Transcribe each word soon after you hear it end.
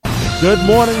Good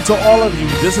morning to all of you.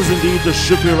 This is indeed the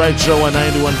Shukri Wrights Show on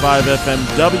 91.5 FM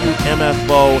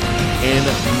WMFO in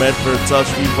Medford,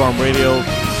 Tuscany Farm Radio,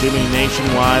 streaming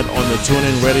nationwide on the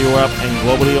TuneIn Radio app and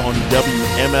globally on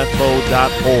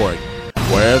WMFO.org.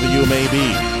 Wherever you may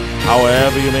be,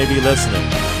 however you may be listening,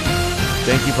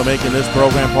 thank you for making this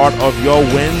program part of your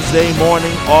Wednesday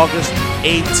morning, August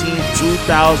 18,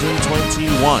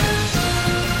 2021.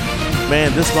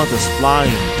 Man, this month is flying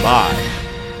by.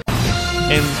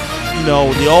 And, you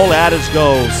know, the old adage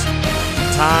goes,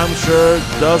 time sure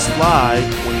does fly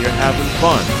when you're having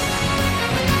fun.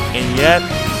 And yet,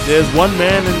 there's one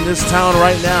man in this town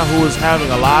right now who is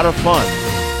having a lot of fun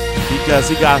because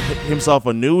he got himself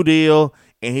a new deal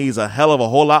and he's a hell of a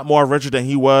whole lot more richer than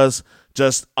he was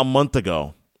just a month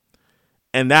ago.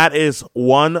 And that is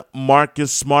one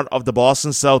Marcus Smart of the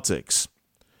Boston Celtics.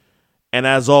 And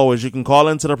as always, you can call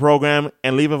into the program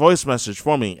and leave a voice message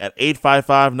for me at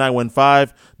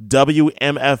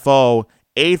 855-915-WMFO,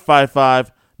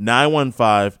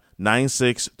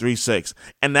 855-915-9636.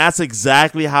 And that's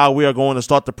exactly how we are going to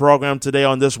start the program today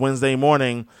on this Wednesday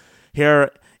morning here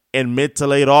in mid to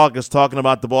late August, talking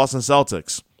about the Boston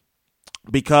Celtics.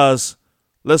 Because,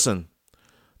 listen,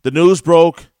 the news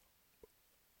broke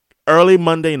early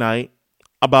Monday night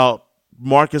about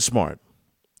Marcus Smart.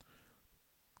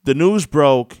 The news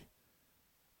broke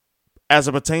as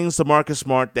it pertains to Marcus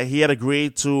Smart that he had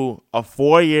agreed to a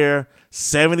 4-year,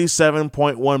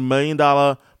 $77.1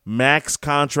 million max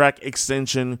contract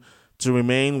extension to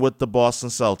remain with the Boston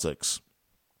Celtics.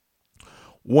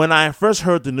 When I first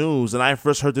heard the news, and I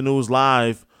first heard the news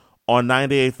live on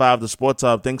 98.5 The Sports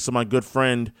Hub, thanks to my good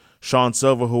friend Sean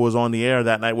Silver, who was on the air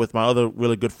that night with my other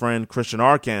really good friend Christian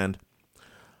Arcand,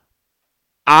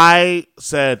 I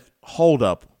said, hold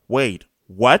up, wait.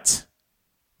 What?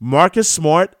 Marcus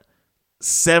Smart,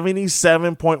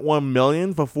 $77.1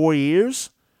 million for 4 years?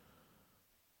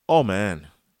 Oh man.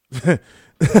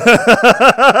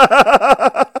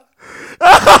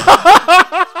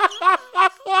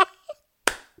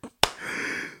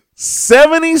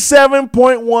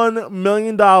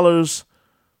 million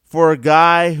for a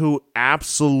guy who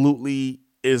absolutely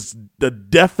is the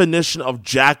definition of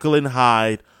Jekyll and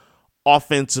Hyde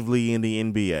offensively in the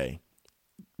NBA.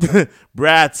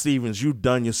 Brad Stevens, you've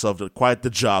done yourself quite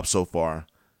the job so far.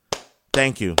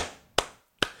 Thank you.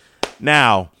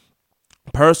 Now,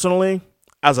 personally,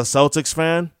 as a Celtics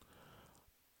fan,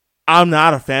 I'm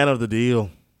not a fan of the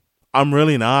deal. I'm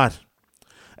really not.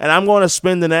 And I'm going to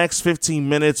spend the next 15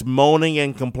 minutes moaning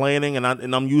and complaining, and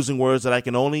I'm using words that I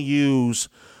can only use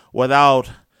without,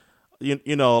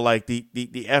 you know, like the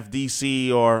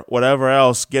FDC or whatever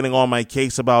else getting on my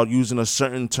case about using a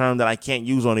certain term that I can't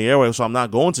use on the airwaves, so I'm not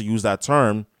going to use that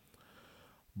term.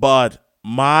 But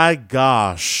my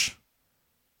gosh,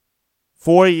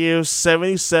 4 years,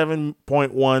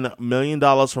 $77.1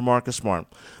 million for Marcus Smart.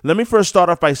 Let me first start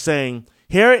off by saying,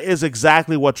 here is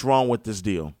exactly what's wrong with this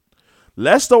deal.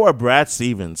 Let's start with Brad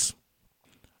Stevens.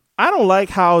 I don't like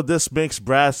how this makes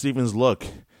Brad Stevens look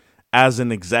as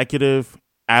an executive,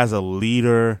 as a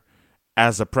leader,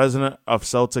 as the president of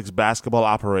Celtics basketball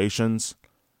operations,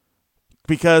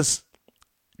 because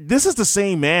this is the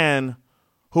same man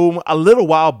whom a little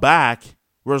while back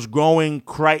was growing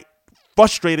quite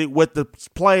frustrated with the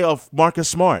play of Marcus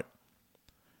Smart,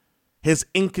 his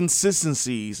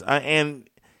inconsistencies, and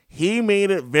he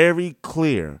made it very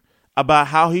clear about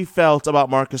how he felt about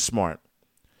Marcus Smart.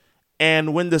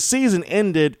 And when the season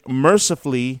ended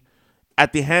mercifully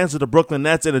at the hands of the Brooklyn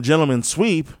Nets in a gentleman's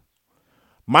sweep,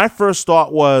 my first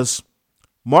thought was,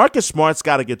 Marcus Smart's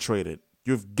got to get traded.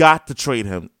 You've got to trade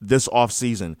him this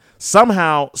offseason,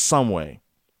 somehow, some way.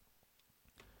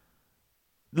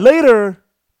 Later,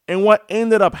 and what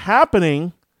ended up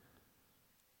happening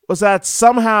was that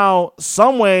somehow,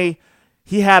 some way,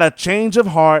 he had a change of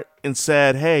heart and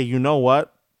said, hey, you know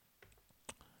what?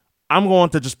 I'm going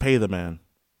to just pay the man.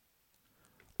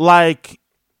 Like,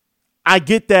 I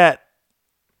get that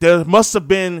there must have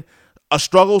been a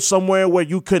struggle somewhere where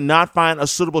you could not find a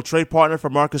suitable trade partner for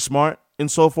Marcus Smart and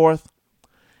so forth.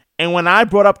 And when I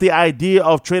brought up the idea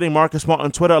of trading Marcus Smart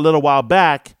on Twitter a little while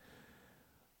back,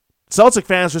 Celtic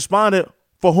fans responded,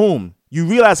 for whom? You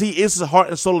realize he is the heart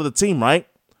and soul of the team, right?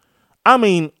 I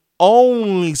mean,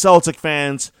 only Celtic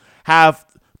fans have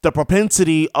the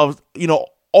propensity of,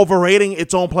 overrating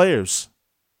its own players.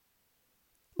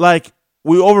 Like,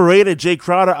 we overrated Jay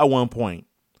Crowder at one point.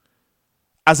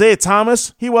 Isaiah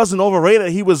Thomas, he wasn't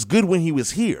overrated. He was good when he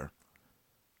was here.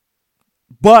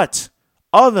 But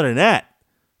other than that,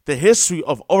 the history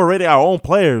of overrating our own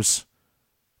players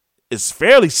is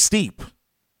fairly steep.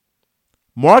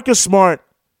 Marcus Smart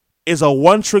is a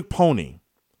one-trick pony.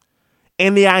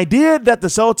 And the idea that the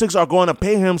Celtics are going to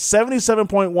pay him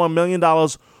 $77.1 million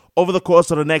over the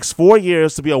course of the next 4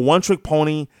 years to be a one-trick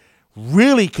pony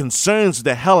really concerns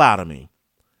the hell out of me.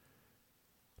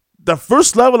 The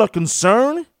first level of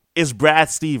concern is Brad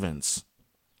Stevens.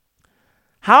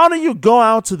 How do you go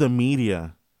out to the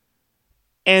media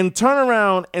and turn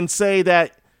around and say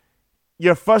that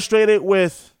you're frustrated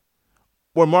with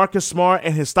Marcus Smart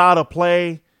and his style of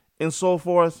play and so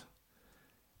forth,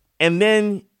 and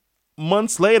then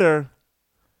months later,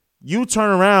 you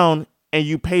turn around and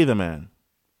you pay the man?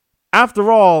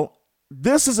 After all,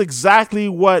 this is exactly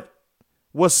what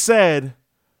was said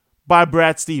by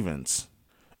Brad Stevens.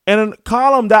 In a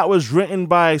column that was written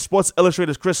by Sports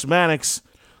Illustrated's Chris Mannix,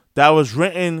 that was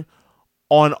written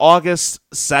on August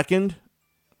 2nd,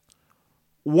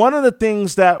 one of the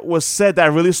things that was said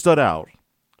that really stood out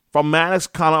from Mannix's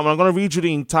column, I'm going to read you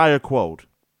the entire quote.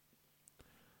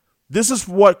 This is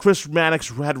what Chris Mannix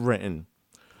had written.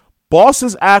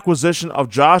 Boston's acquisition of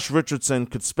Josh Richardson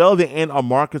could spell the end of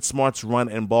Marcus Smart's run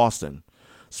in Boston.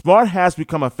 Smart has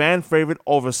become a fan favorite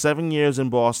over 7 years in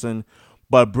Boston,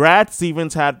 but Brad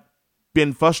Stevens had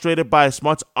been frustrated by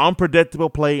Smart's unpredictable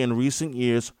play in recent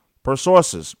years, per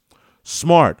sources.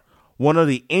 Smart, one of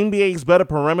the NBA's better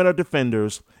perimeter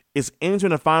defenders, is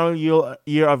entering the final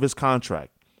year of his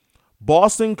contract.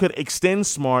 Boston could extend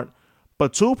Smart,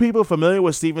 but two people familiar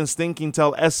with Stevens' thinking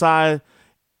tell SI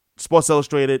Sports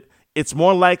Illustrated it's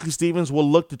more likely Stevens will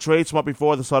look to trade Smart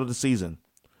before the start of the season.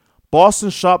 Boston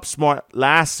shopped Smart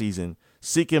last season,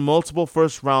 seeking multiple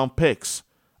first-round picks.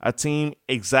 A team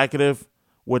executive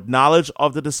with knowledge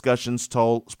of the discussions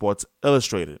told Sports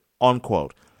Illustrated,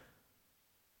 unquote.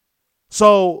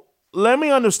 So let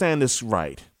me understand this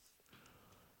right.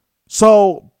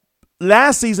 So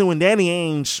last season when Danny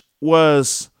Ainge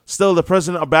was still the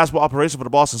president of basketball operations for the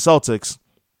Boston Celtics,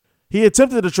 he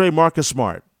attempted to trade Marcus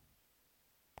Smart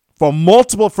for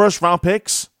multiple first-round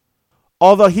picks.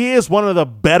 Although he is one of the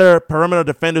better perimeter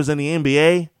defenders in the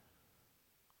NBA,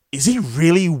 is he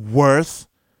really worth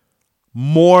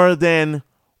more than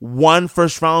one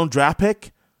first-round draft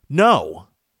pick? No.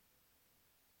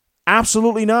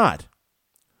 Absolutely not.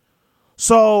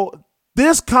 So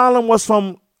this column was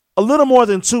from a little more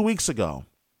than 2 weeks ago.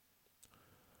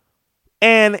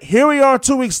 And here we are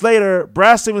 2 weeks later,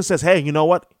 Brad Stevens says, hey, you know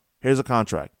what? Here's a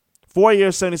contract. 4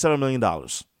 years, $77 million.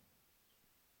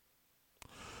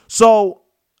 So,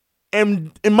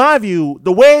 in my view,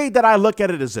 the way that I look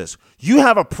at it is this. You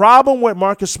have a problem with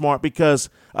Marcus Smart because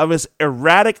of his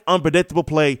erratic, unpredictable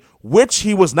play, which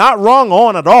he was not wrong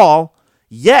on at all,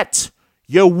 yet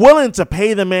you're willing to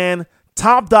pay the man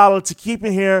top dollar to keep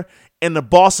him here in the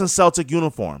Boston Celtic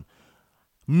uniform.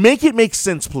 Make it make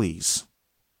sense, please.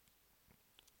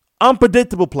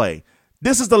 Unpredictable play.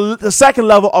 This is the second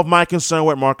level of my concern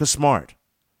with Marcus Smart.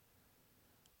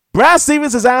 Brad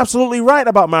Stevens is absolutely right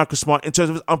about Marcus Smart in terms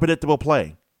of his unpredictable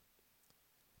play.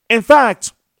 In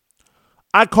fact,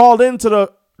 I called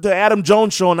into the Adam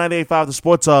Jones show on 98.5 The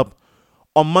Sports Hub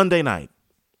on Monday night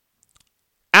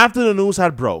after the news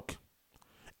had broke.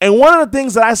 And one of the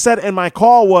things that I said in my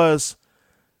call was,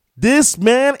 this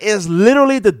man is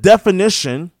literally the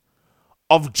definition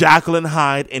of Jekyll and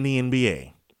Hyde in the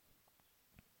NBA.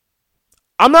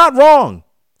 I'm not wrong.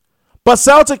 But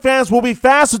Celtic fans will be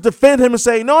fast to defend him and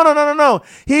say, no.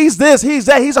 He's this, he's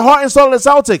that. He's a heart and soul of the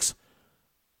Celtics.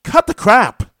 Cut the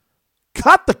crap.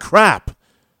 Cut the crap.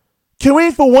 Can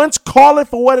we for once call it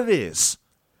for what it is?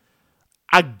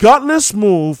 A gutless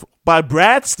move by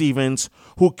Brad Stevens,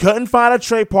 who couldn't find a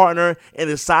trade partner and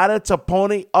decided to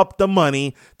pony up the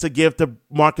money to give to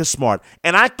Marcus Smart.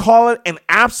 And I call it an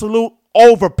absolute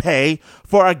overpay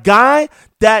for a guy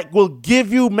that will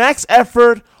give you max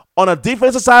effort on a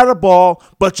defensive side of the ball,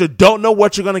 but you don't know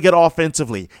what you're going to get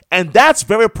offensively. And that's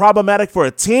very problematic for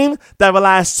a team that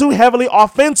relies too heavily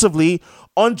offensively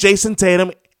on Jason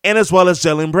Tatum and as well as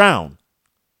Jaylen Brown.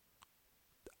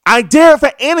 I dare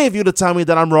for any of you to tell me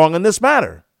that I'm wrong in this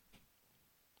matter.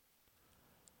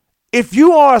 If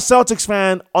you are a Celtics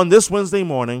fan on this Wednesday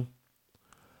morning,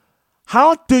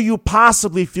 how do you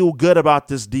possibly feel good about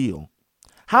this deal?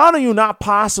 How do you not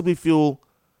possibly feel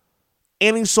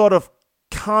any sort of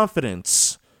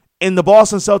confidence in the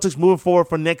Boston Celtics moving forward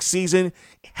for next season?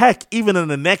 Heck, even in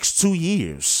the next 2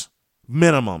 years,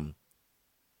 minimum.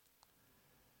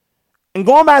 And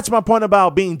going back to my point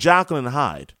about being Jekyll and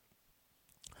Hyde,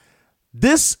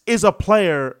 this is a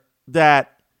player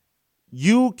that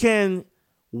you can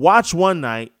watch one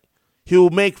night. He'll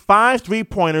make 5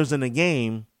 3-pointers in a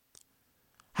game,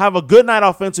 have a good night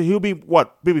offensive. He'll be,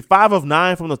 maybe 5 of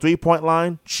 9 from the 3-point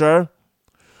line? Sure.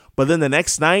 But then the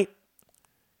next night,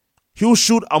 he'll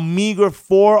shoot a meager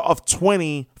 4 of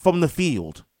 20 from the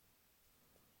field.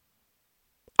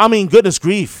 I mean, goodness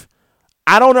grief.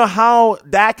 I don't know how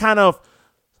that kind of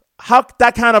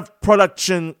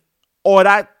production or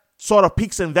that sort of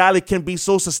peaks and valley can be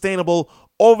so sustainable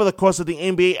over the course of the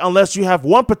NBA unless you have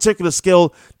one particular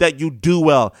skill that you do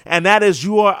well, and that is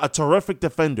you are a terrific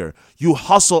defender. You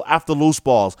hustle after loose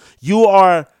balls. You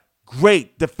are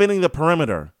great defending the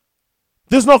perimeter.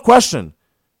 There's no question.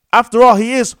 After all,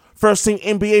 he is first team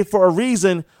NBA for a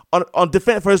reason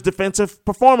for his defensive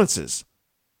performances.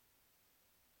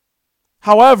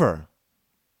 However,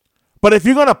 but if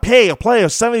you're going to pay a player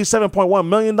 $77.1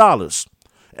 million,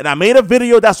 and I made a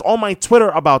video that's on my Twitter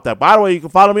about that. By the way, you can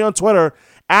follow me on Twitter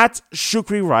at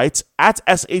Shukri Wrights, at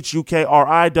SHUKRIWRIGHTS,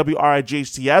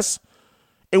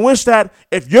 in which that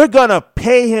if you're going to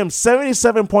pay him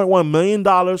 $77.1 million,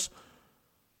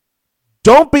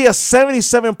 don't be a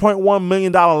 $77.1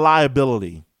 million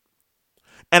liability.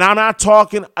 And I'm not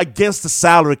talking against the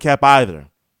salary cap either.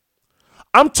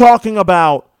 I'm talking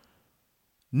about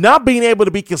not being able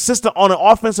to be consistent on the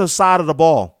offensive side of the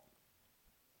ball.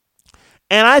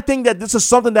 And I think that this is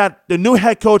something that the new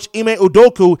head coach, Ime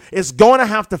Udoka, is going to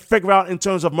have to figure out in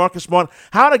terms of Marcus Smart,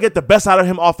 how to get the best out of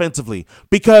him offensively.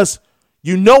 Because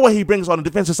you know what he brings on the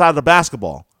defensive side of the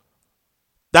basketball.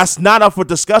 That's not up for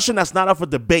discussion. That's not up for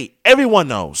debate. Everyone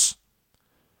knows.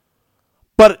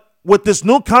 But with this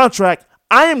new contract,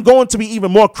 I am going to be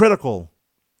even more critical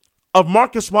of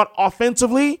Marcus Smart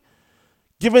offensively,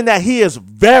 given that he is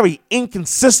very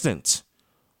inconsistent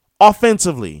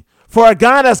offensively. For a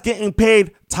guy that's getting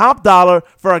paid top dollar,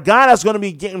 for a guy that's going to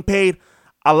be getting paid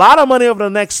a lot of money over the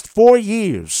next 4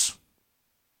 years,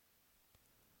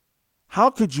 how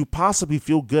could you possibly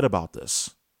feel good about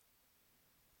this?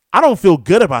 I don't feel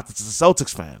good about this as a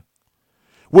Celtics fan.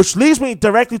 Which leads me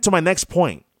directly to my next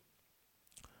point.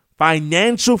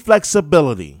 Financial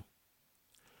flexibility.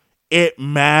 It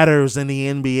matters in the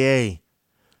NBA.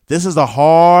 This is a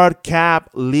hard cap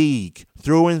league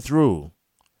through and through.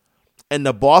 And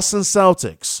the Boston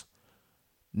Celtics,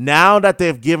 now that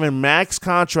they've given max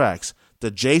contracts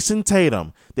to Jason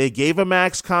Tatum, they gave a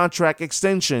max contract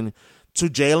extension to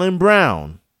Jaylen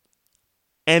Brown.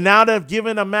 And now they've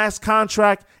given a max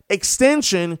contract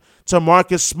extension to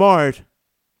Marcus Smart.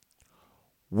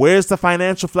 Where's the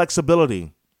financial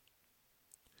flexibility?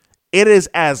 It is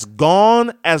as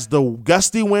gone as the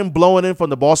gusty wind blowing in from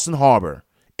the Boston Harbor.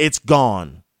 It's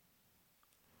gone.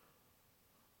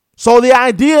 So the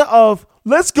idea of,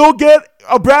 let's go get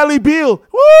a Bradley Beal,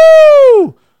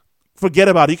 woo! Forget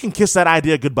about it. You can kiss that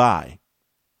idea goodbye.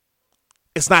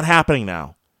 It's not happening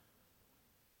now.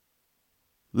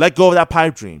 Let go of that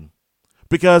pipe dream.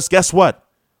 Because guess what?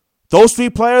 Those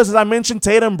 3 players, as I mentioned,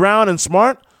 Tatum, Brown, and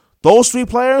Smart, those 3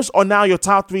 players are now your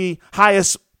top 3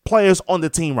 highest players on the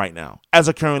team right now, as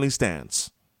it currently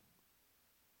stands.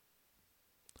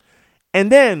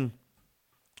 And then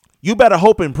you better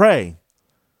hope and pray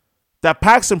that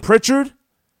Paxton Pritchard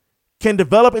can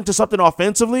develop into something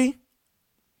offensively,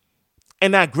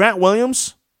 and that Grant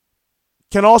Williams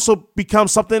can also become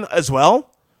something as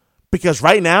well. Because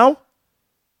right now,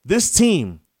 this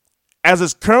team, as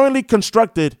it's currently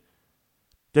constructed,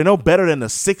 they're no better than the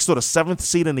 6th or the 7th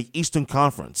seed in the Eastern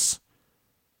Conference.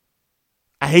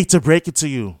 I hate to break it to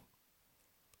you,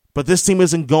 but this team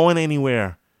isn't going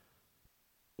anywhere.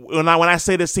 When I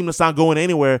say this team is not going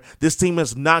anywhere, this team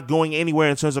is not going anywhere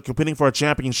in terms of competing for a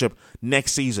championship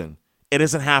next season. It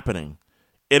isn't happening.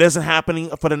 It isn't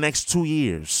happening for the next 2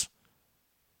 years.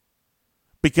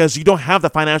 Because you don't have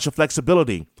the financial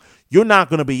flexibility. You're not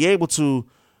going to be able to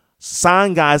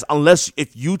sign guys unless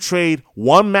if you trade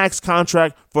one max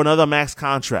contract for another max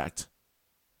contract.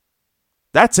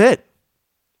 That's it.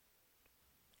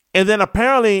 And then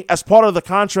apparently, as part of the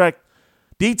contract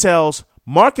details,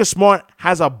 Marcus Smart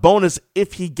has a bonus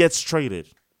if he gets traded.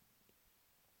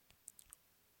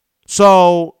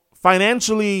 So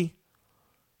financially,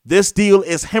 this deal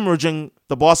is hemorrhaging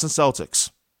the Boston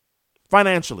Celtics.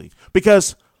 Financially.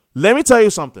 Because let me tell you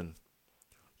something.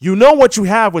 You know what you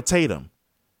have with Tatum.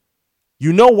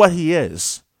 You know what he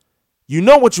is. You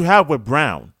know what you have with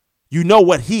Brown. You know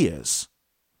what he is.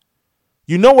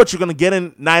 You know what you're going to get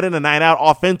in and night out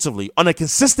offensively on a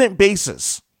consistent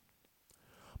basis.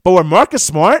 But with Marcus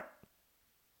Smart,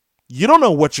 you don't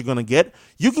know what you're going to get.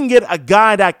 You can get a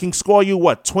guy that can score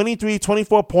you, 23,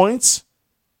 24 points.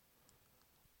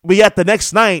 But yet the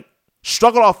next night,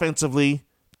 struggle offensively,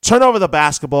 turn over the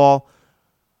basketball,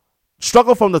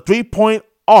 struggle from the 3-point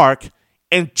arc,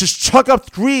 and just chuck up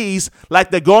threes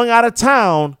like they're going out of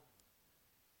town,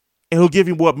 and he'll give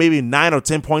you, maybe 9 or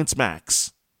 10 points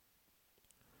max.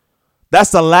 That's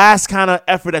the last kind of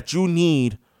effort that you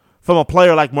need from a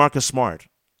player like Marcus Smart.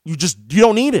 You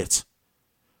don't need it.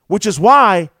 Which is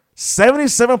why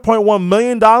 $77.1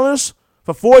 million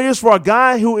for 4 years for a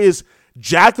guy who is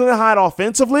Jekyll and Hyde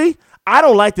offensively, I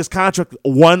don't like this contract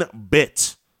one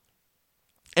bit.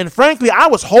 And frankly, I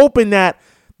was hoping that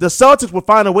the Celtics would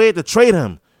find a way to trade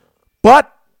him.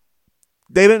 But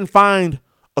they didn't find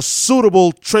a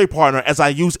suitable trade partner, as I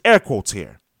use air quotes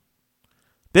here.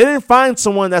 They didn't find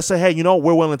someone that said, hey,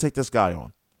 we're willing to take this guy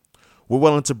on. We're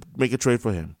willing to make a trade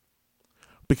for him.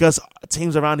 Because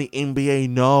teams around the NBA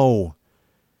know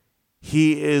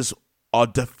he is a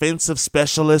defensive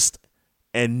specialist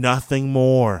and nothing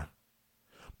more.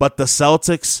 But the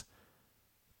Celtics,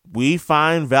 we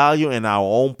find value in our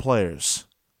own players.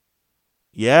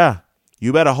 Yeah,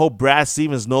 you better hope Brad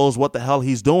Stevens knows what the hell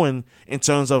he's doing in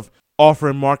terms of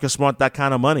offering Marcus Smart that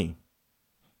kind of money.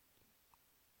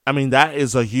 I mean, that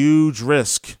is a huge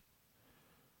risk.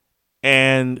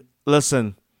 And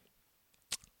listen,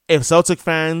 if Celtic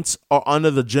fans are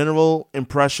under the general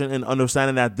impression and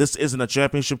understanding that this isn't a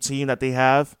championship team that they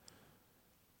have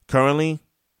currently,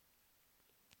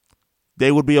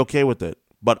 they would be okay with it.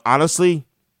 But honestly,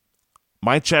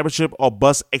 my championship or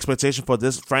bust expectation for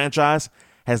this franchise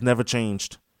has never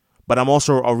changed. But I'm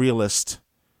also a realist.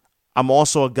 I'm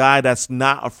also a guy that's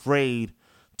not afraid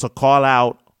to call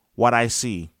out what I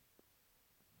see.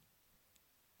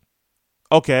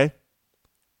 Okay,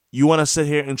 you want to sit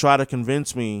here and try to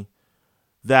convince me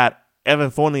that Evan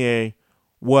Fournier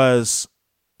was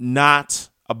not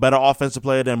a better offensive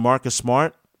player than Marcus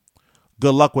Smart?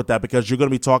 Good luck with that, because you're going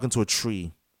to be talking to a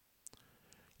tree.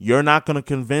 You're not going to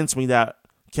convince me that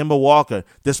Kemba Walker,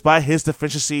 despite his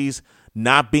deficiencies,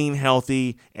 not being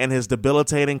healthy, and his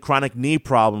debilitating chronic knee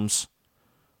problems,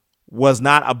 was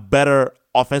not a better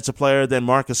offensive player than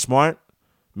Marcus Smart.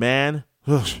 Man,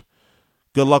 good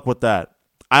luck with that.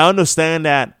 I understand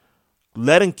that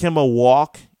letting Kemba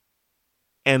walk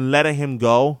and letting him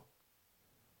go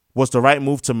was the right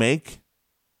move to make.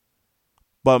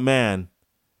 But man,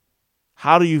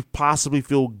 how do you possibly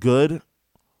feel good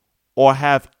or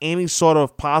have any sort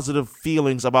of positive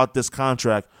feelings about this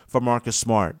contract for Marcus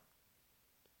Smart?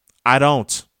 I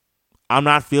don't. I'm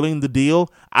not feeling the deal.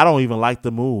 I don't even like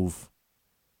the move.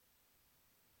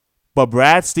 But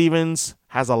Brad Stevens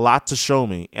has a lot to show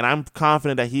me, and I'm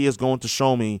confident that he is going to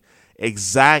show me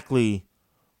exactly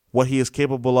what he is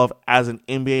capable of as an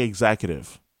NBA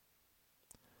executive.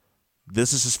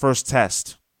 This is his first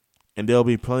test, and there'll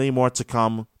be plenty more to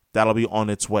come that'll be on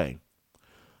its way.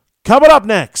 Coming up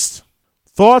next,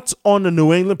 thoughts on the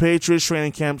New England Patriots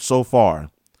training camp so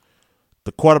far,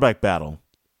 the quarterback battle.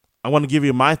 I want to give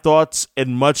you my thoughts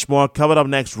and much more coming up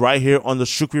next right here on the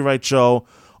Shukri Wrights Show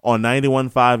on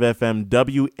 91.5 FM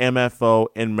WMFO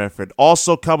in Medford.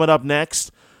 Also coming up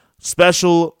next,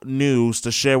 special news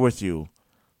to share with you.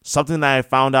 Something that I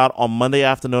found out on Monday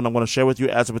afternoon I'm going to share with you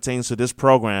as it pertains to this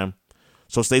program.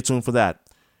 So stay tuned for that.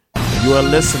 You are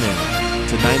listening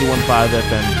to 91.5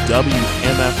 FM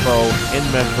WMFO in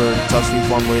Medford, Touchscreen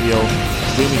Farm Radio,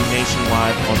 streaming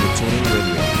nationwide on the TuneIn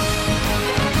Radio.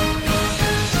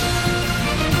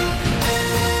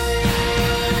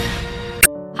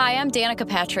 Hi, I'm Danica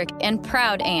Patrick and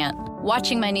proud aunt.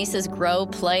 Watching my nieces grow,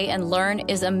 play, and learn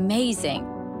is amazing.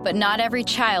 But not every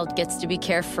child gets to be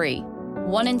carefree.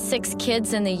 1 in 6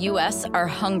 kids in the U.S. are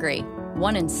hungry.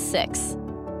 1 in 6.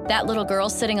 That little girl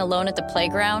sitting alone at the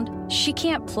playground, she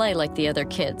can't play like the other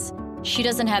kids. She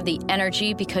doesn't have the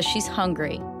energy because she's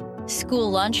hungry.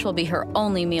 School lunch will be her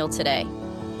only meal today.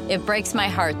 It breaks my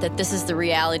heart that this is the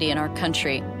reality in our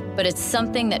country, but it's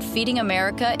something that Feeding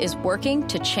America is working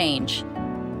to change.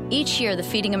 Each year, the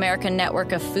Feeding America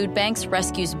network of food banks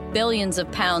rescues billions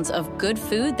of pounds of good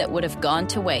food that would have gone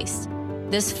to waste.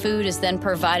 This food is then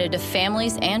provided to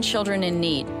families and children in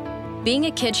need. Being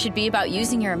a kid should be about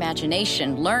using your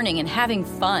imagination, learning, and having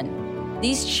fun.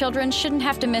 These children shouldn't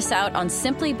have to miss out on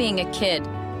simply being a kid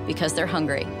because they're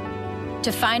hungry.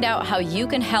 To find out how you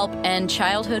can help end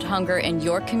childhood hunger in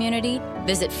your community,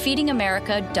 visit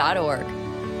feedingamerica.org.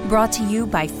 Brought to you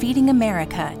by Feeding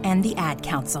America and the Ad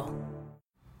Council.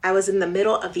 I was in the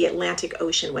middle of the Atlantic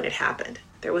Ocean when it happened.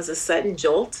 There was a sudden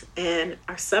jolt and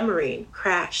our submarine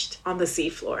crashed on the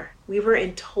seafloor. We were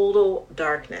in total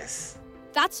darkness.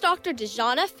 That's Dr.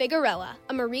 Dejana Figuerella,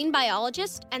 a marine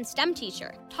biologist and STEM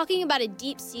teacher, talking about a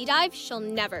deep sea dive she'll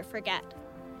never forget.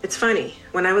 It's funny,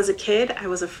 when I was a kid, I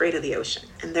was afraid of the ocean.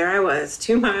 And there I was,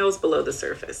 2 miles below the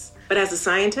surface. But as a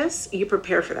scientist, you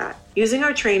prepare for that. Using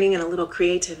our training and a little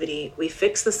creativity, we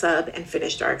fixed the sub and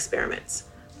finished our experiments.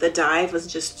 The dive was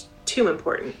just too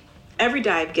important. Every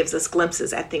dive gives us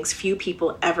glimpses at things few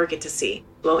people ever get to see.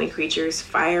 Glowing creatures,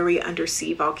 fiery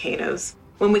undersea volcanoes.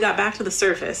 When we got back to the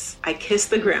surface, I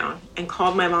kissed the ground and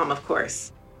called my mom, of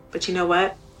course. But you know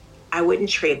what? I wouldn't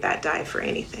trade that dive for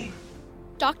anything.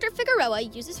 Dr. Figueroa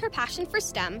uses her passion for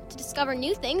STEM to discover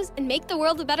new things and make the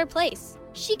world a better place.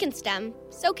 She can STEM,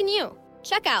 so can you.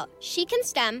 Check out She Can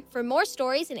STEM for more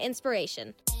stories and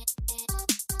inspiration.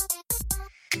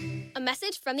 A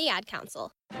message from the Ad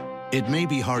Council. It may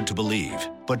be hard to believe,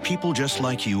 but people just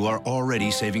like you are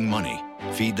already saving money.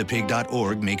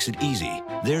 FeedThePig.org makes it easy.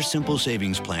 Their simple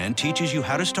savings plan teaches you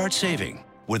how to start saving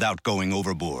without going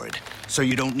overboard. So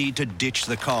you don't need to ditch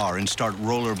the car and start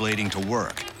rollerblading to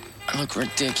work. I look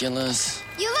ridiculous.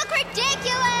 You look ridiculous!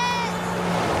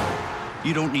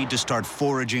 You don't need to start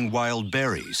foraging wild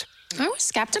berries. I was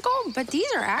skeptical, but these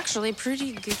are actually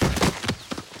pretty good.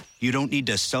 You don't need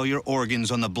to sell your organs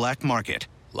on the black market.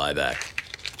 Lie back.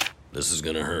 This is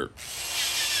gonna hurt.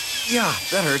 Yeah,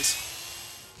 that hurts.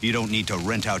 You don't need to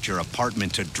rent out your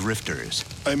apartment to drifters.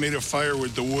 I made a fire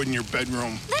with the wood in your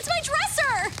bedroom. That's my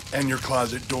dresser! And your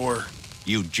closet door.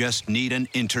 You just need an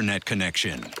internet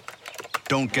connection.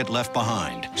 Don't get left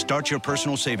behind. Start your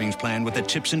personal savings plan with the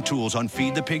tips and tools on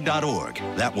feedthepig.org.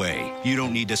 That way, you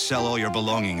don't need to sell all your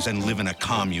belongings and live in a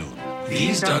commune.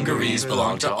 These dungarees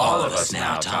belong to all of us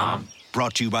now, Tom.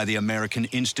 Brought to you by the American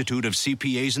Institute of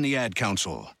CPAs and the Ad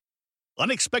Council.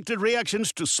 Unexpected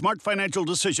reactions to smart financial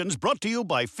decisions brought to you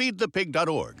by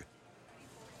feedthepig.org.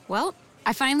 Well,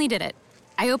 I finally did it.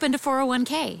 I opened a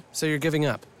 401k. So you're giving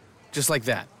up? Just like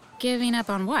that? Giving up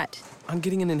on what? On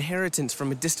getting an inheritance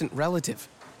from a distant relative.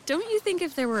 Don't you think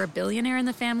if there were a billionaire in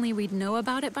the family, we'd know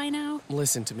about it by now?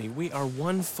 Listen to me. We are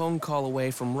one phone call away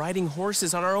from riding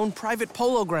horses on our own private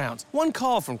polo grounds. One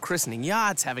call from christening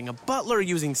yachts, having a butler,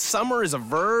 using summer as a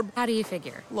verb. How do you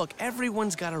figure? Look,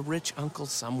 everyone's got a rich uncle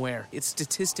somewhere. It's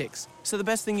statistics. So the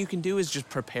best thing you can do is just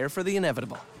prepare for the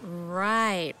inevitable.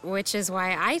 Right, which is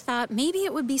why I thought maybe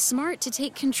it would be smart to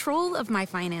take control of my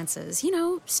finances. You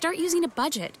know, start using a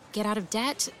budget, get out of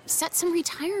debt, set some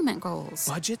retirement goals.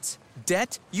 Budgets?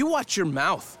 Debt? You watch your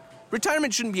mouth.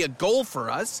 Retirement shouldn't be a goal for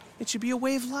us. It should be a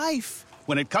way of life.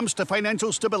 When it comes to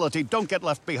financial stability, don't get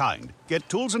left behind. Get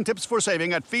tools and tips for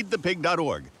saving at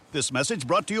feedthepig.org. This message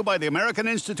brought to you by the American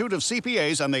Institute of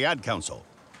CPAs and the Ad Council.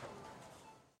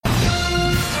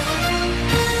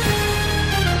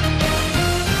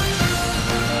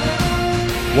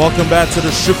 Welcome back to the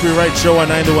Shukri Wrights Show on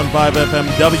 91.5 FM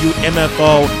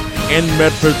WMFO in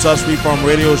Medford, Tuscany, from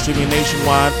radio streaming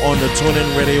nationwide on the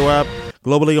TuneIn Radio app,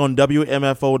 globally on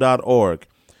WMFO.org.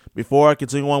 Before I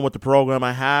continue on with the program,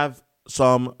 I have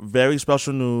some very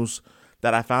special news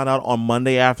that I found out on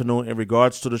Monday afternoon in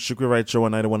regards to the Shukri Wrights Show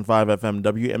on 91.5 FM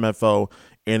WMFO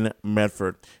in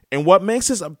Medford. And what makes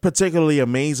this particularly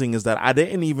amazing is that I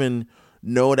didn't even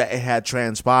know that it had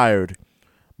transpired,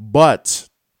 but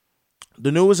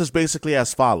the news is basically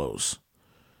as follows.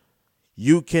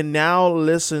 You can now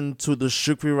listen to the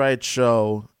Shukri Wright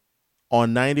Show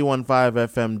on 91.5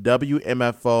 FM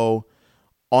WMFO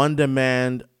on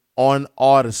demand on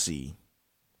Odyssey.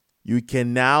 You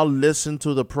can now listen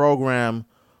to the program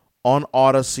on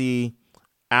Odyssey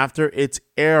after its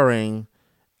airing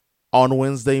on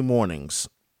Wednesday mornings.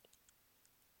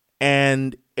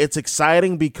 And it's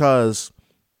exciting because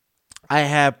I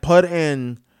have put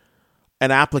in an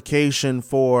application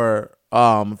for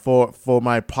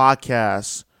my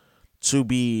podcast to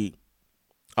be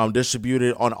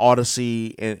distributed on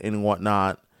Odyssey and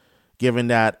whatnot, given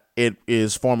that it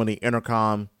is formerly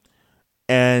Intercom.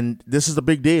 And this is a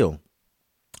big deal.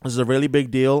 This is a really big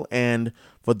deal. And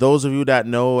for those of you that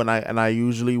know, and I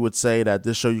usually would say that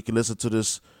this show, you can listen to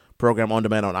this program on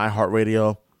demand on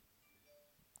iHeartRadio.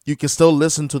 You can still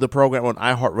listen to the program on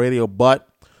iHeartRadio, but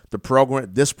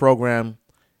this program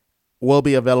will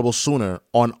be available sooner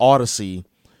on Odyssey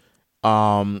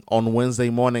on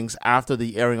Wednesday mornings after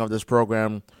the airing of this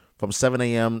program from 7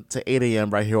 a.m. to 8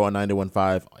 a.m. right here on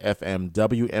 91.5 FM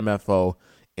WMFO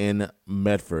in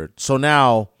Medford. So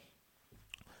now,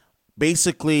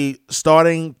 basically,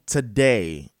 starting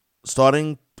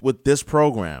with this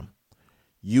program,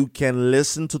 you can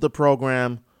listen to the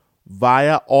program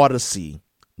via Odyssey.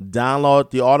 Download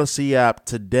the Odyssey app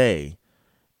today,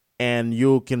 and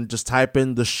you can just type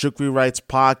in the Shukri Wrights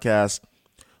podcast,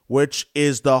 which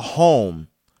is the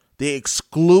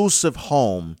exclusive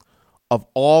home of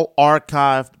all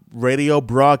archived radio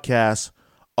broadcasts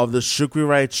of the Shukri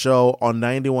Wrights Show on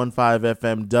 91.5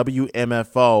 FM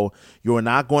WMFO. You are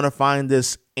not going to find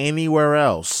this anywhere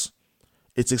else.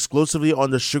 It's exclusively on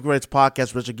the Shukri Wrights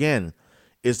podcast, which again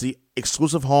is the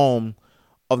exclusive home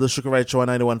of the Shukri Wrights Show on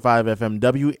 91.5 FM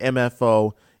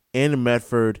WMFO in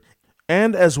Medford,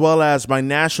 and as well as my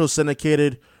national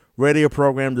syndicated radio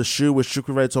program, The Shoe with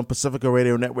Shukri Wrights on Pacifica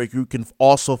Radio Network, you can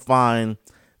also find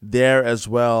there as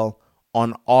well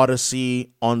on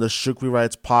Odyssey on the Shukri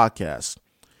Wrights podcast.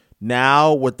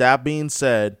 Now, with that being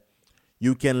said,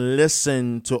 you can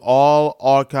listen to all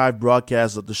archived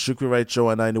broadcasts of the Shukri Wrights Show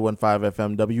at 91.5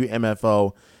 FM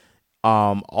WMFO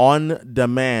on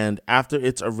demand after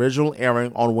its original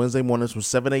airing on Wednesday mornings from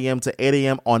 7 a.m. to 8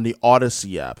 a.m. on the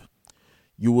Odyssey app.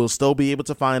 You will still be able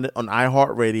to find it on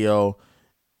iHeartRadio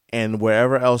and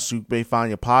wherever else you may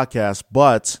find your podcast,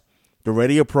 but the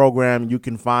radio program, you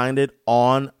can find it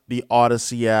on the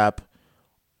Odyssey app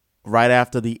right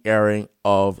after the airing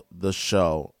of the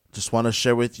show. Just want to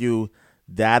share with you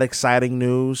that exciting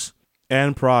news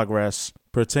and progress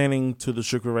pertaining to the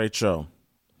Shukri Wrights Show.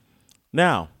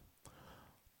 Now,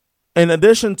 in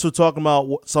addition to talking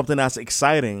about something that's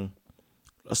exciting,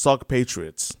 let's talk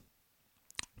Patriots,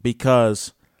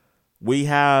 because we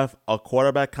have a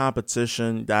quarterback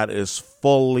competition that is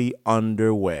fully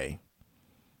underway.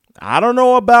 I don't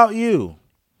know about you,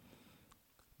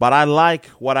 but I like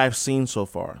what I've seen so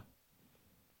far.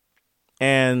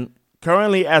 And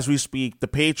currently, as we speak, the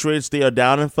Patriots, they are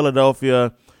down in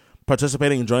Philadelphia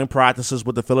participating in joint practices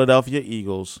with the Philadelphia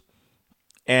Eagles.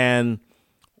 And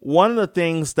one of the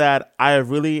things that I have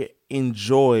really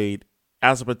enjoyed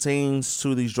as it pertains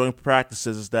to these joint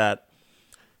practices is that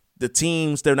the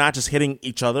teams, they're not just hitting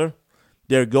each other.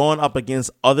 They're going up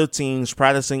against other teams,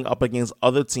 practicing up against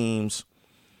other teams.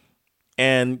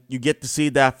 And you get to see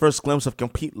that first glimpse of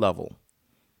compete level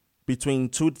between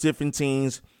two different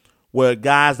teams where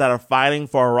guys that are fighting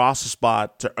for a roster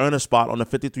spot to earn a spot on the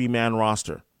 53-man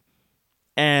roster.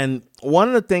 And one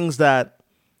of the things that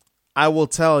I will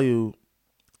tell you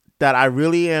that I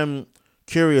really am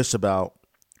curious about,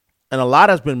 and a lot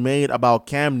has been made about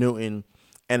Cam Newton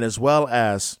and as well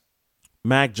as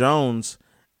Mac Jones,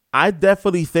 I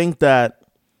definitely think that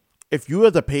if you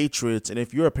are the Patriots and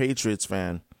if you're a Patriots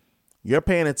fan, you're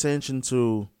paying attention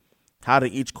to how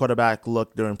did each quarterback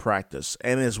look during practice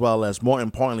and as well as, more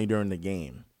importantly, during the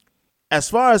game. As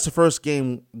far as the first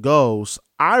game goes,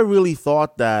 I really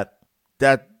thought that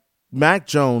Mac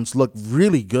Jones looked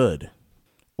really good.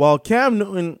 While Cam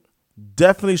Newton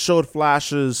definitely showed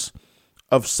flashes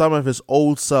of some of his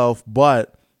old self,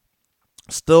 but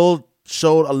still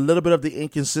showed a little bit of the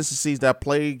inconsistencies that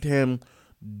plagued him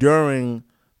during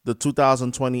the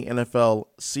 2020 NFL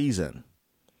season.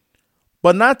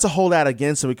 But not to hold that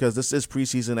against him, because this is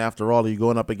preseason after all. You're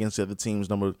going up against the other teams,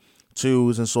 number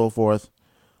twos and so forth.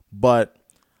 But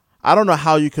I don't know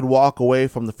how you could walk away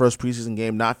from the first preseason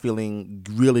game not feeling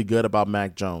really good about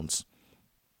Mac Jones.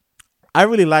 I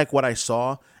really like what I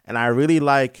saw, and I really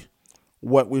like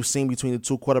what we've seen between the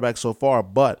two quarterbacks so far.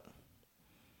 But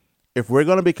if we're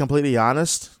going to be completely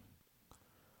honest,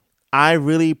 I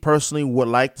really personally would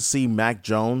like to see Mac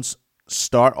Jones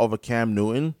start over Cam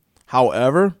Newton.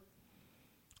 However,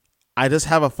 I just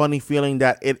have a funny feeling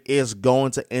that it is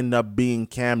going to end up being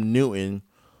Cam Newton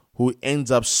who ends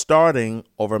up starting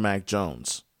over Mac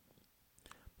Jones.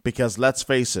 Because let's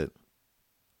face it,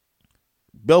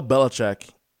 Bill Belichick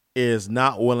is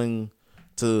not willing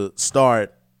to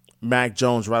start Mac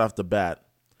Jones right off the bat,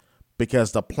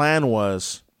 because the plan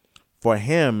was for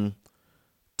him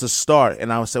to start,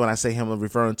 and I would say when I say him, I'm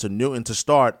referring to Newton, to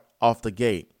start off the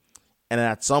gate, and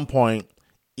at some point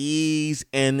ease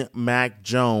in Mac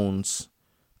Jones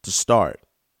to start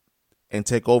and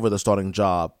take over the starting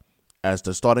job as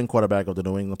the starting quarterback of the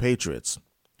New England Patriots.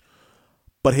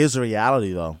 But here's the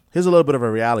reality, though. Here's a little bit of a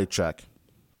reality check.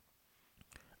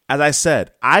 As I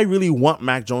said, I really want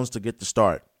Mac Jones to get the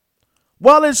start.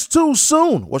 Well, it's too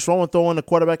soon. What's wrong with throwing the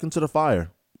quarterback into the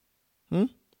fire?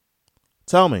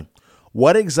 Tell me,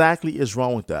 what exactly is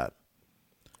wrong with that?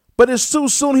 But it's too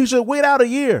soon. He should wait out a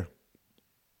year.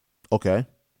 Okay.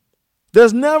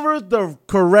 There's never the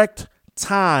correct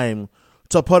time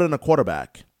to put in a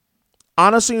quarterback.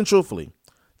 Honestly and truthfully,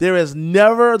 there is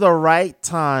never the right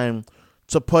time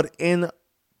to put in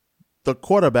the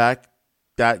quarterback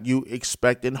that you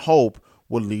expect and hope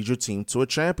will lead your team to a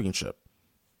championship.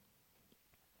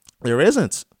 There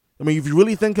isn't. I mean, if you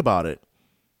really think about it,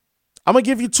 I'm going to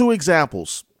give you two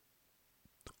examples.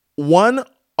 One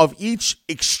of each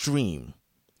extreme.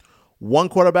 One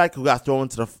quarterback who got thrown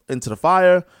into the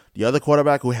fire, the other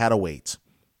quarterback who had to wait.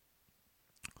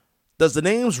 Does the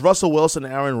names Russell Wilson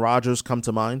and Aaron Rodgers come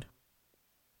to mind?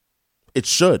 It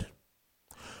should.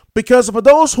 Because for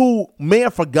those who may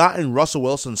have forgotten Russell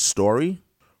Wilson's story,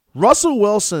 Russell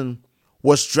Wilson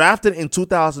was drafted in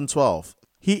 2012.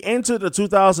 He entered the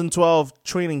 2012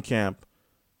 training camp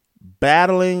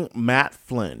battling Matt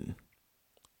Flynn,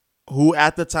 who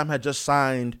at the time had just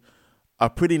signed a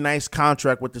pretty nice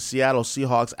contract with the Seattle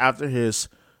Seahawks after his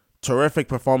terrific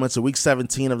performance in Week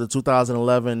 17 of the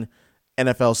 2011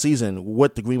 NFL season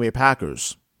with the Green Bay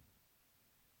Packers.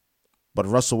 But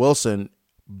Russell Wilson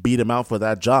beat him out for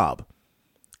that job.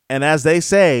 And as they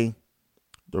say,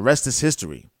 the rest is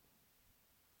history.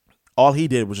 All he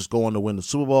did was just go on to win the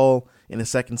Super Bowl in his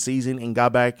second season and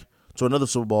got back to another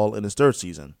Super Bowl in his third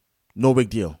season. No big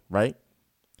deal, right?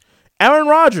 Aaron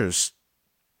Rodgers.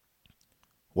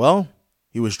 Well,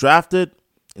 he was drafted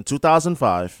in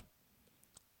 2005,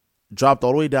 dropped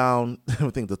all the way down, I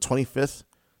think the 25th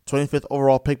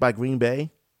overall pick by Green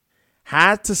Bay,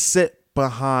 had to sit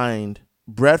behind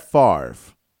Brett Favre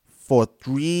for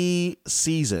 3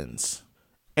 seasons.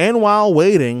 And while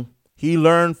waiting, he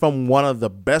learned from one of the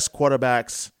best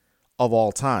quarterbacks of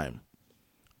all time.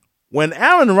 When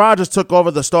Aaron Rodgers took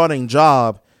over the starting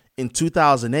job in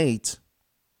 2008,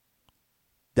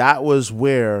 that was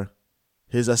where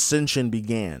his ascension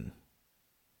began.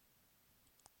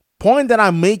 Point that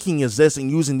I'm making is this, and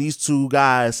using these two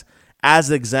guys as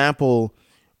an example,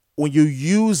 when you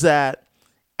use that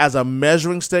as a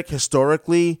measuring stick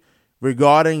historically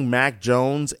regarding Mac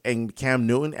Jones and Cam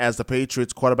Newton as the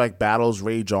Patriots quarterback battles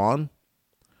rage on,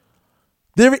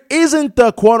 there isn't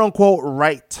the quote-unquote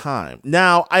right time.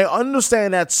 Now, I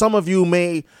understand that some of you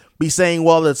may be saying,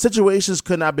 well, the situations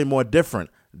could not be more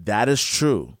different. That is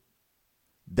true.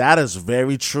 That is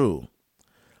very true.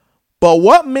 But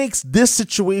what makes this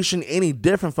situation any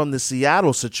different from the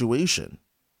Seattle situation?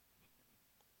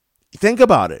 Think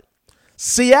about it.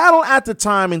 Seattle at the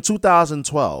time in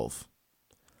 2012,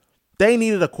 they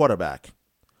needed a quarterback.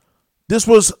 This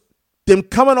was them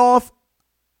coming off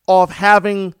of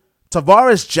having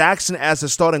Tavares Jackson as the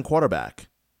starting quarterback.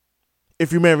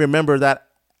 If you may remember that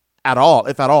at all,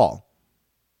 if at all.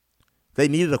 They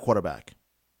needed a quarterback.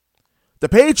 The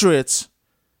Patriots,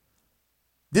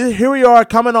 here we are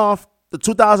coming off the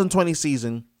 2020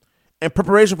 season in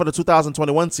preparation for the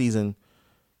 2021 season.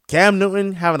 Cam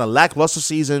Newton having a lackluster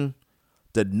season,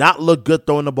 did not look good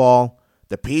throwing the ball.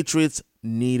 The Patriots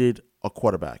needed a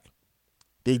quarterback.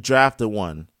 They drafted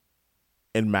one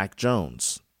in Mac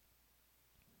Jones.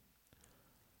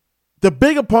 The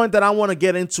bigger point that I want to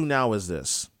get into now is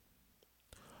this.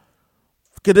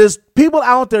 Because there's people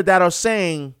out there that are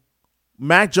saying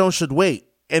Mac Jones should wait.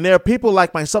 And there are people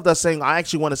like myself that are saying, I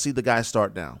actually want to see the guy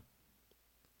start now.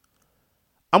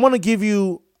 I'm going to give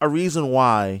you a reason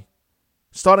why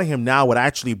starting him now would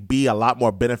actually be a lot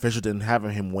more beneficial than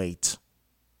having him wait.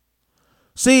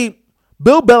 See,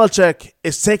 Bill Belichick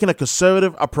is taking a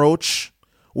conservative approach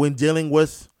when dealing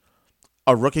with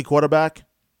a rookie quarterback.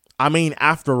 I mean,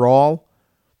 after all,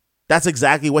 that's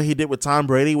exactly what he did with Tom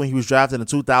Brady when he was drafted in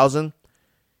 2000.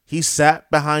 He sat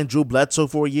behind Drew Bledsoe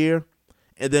for a year.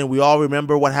 And then we all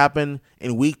remember what happened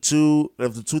in week 2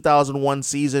 of the 2001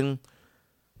 season.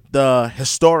 The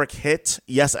historic hit,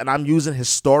 yes, and I'm using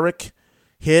historic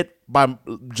hit by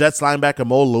Jets linebacker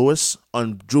Mo Lewis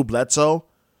on Drew Bledsoe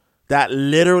that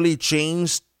literally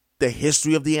changed the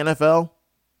history of the NFL.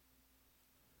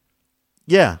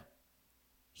 Yeah,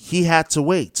 he had to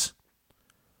wait.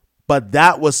 But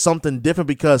that was something different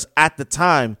because at the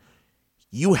time,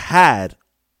 you had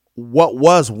what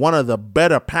was one of the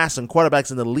better passing quarterbacks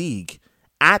in the league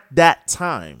at that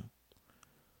time.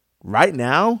 Right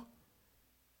now,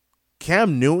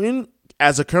 Cam Newton,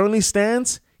 as it currently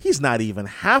stands, he's not even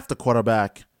half the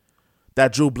quarterback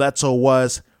that Drew Bledsoe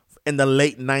was in the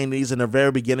late 90s and the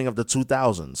very beginning of the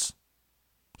 2000s.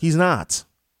 He's not.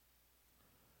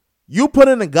 You put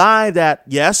in a guy that,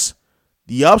 yes,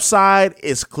 the upside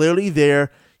is clearly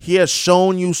there. He has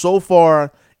shown you so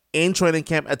far in training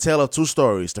camp a tale of two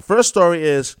stories. The first story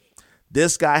is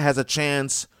this guy has a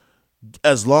chance,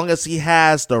 as long as he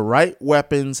has the right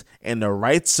weapons and the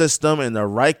right system and the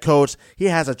right coach, he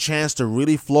has a chance to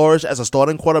really flourish as a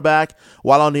starting quarterback.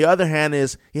 While on the other hand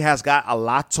is he has got a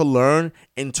lot to learn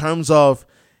in terms of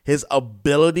his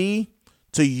ability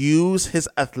to use his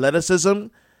athleticism,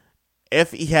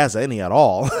 if he has any at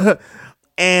all.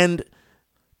 And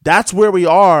that's where we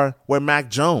are with Mac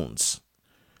Jones.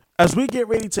 As we get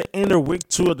ready to enter week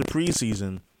 2 of the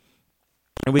preseason,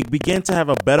 and we begin to have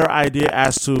a better idea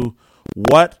as to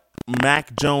what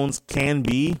Mac Jones can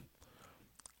be,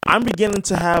 I'm beginning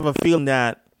to have a feeling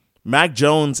that Mac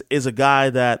Jones is a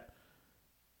guy that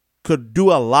could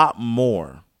do a lot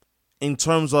more in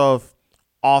terms of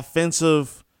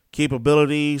offensive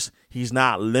capabilities. He's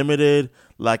not limited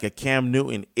like a Cam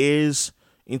Newton is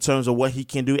in terms of what he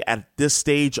can do at this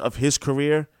stage of his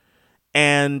career.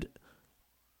 And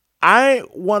I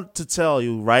want to tell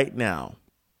you right now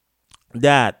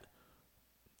that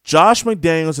Josh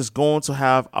McDaniels is going to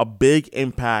have a big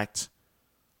impact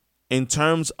in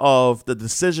terms of the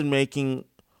decision making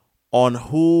on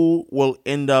who will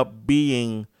end up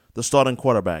being the starting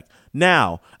quarterback.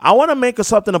 Now, I want to make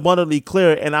something abundantly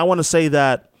clear, and I want to say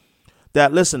that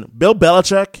listen, Bill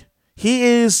Belichick, he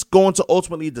is going to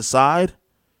ultimately decide.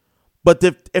 But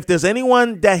if there's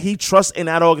anyone that he trusts in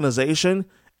that organization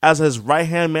as his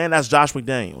right-hand man, that's Josh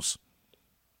McDaniels.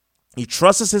 He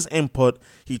trusts his input,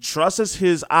 he trusts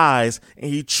his eyes, and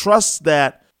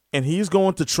he's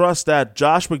going to trust that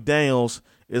Josh McDaniels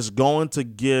is going to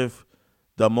give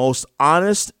the most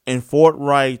honest and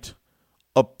forthright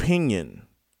opinion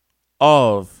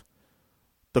of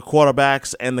the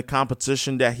quarterbacks and the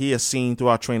competition that he has seen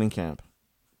throughout training camp.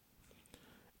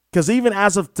 Because even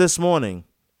as of this morning,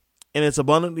 and it's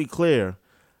abundantly clear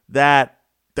that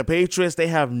the Patriots, they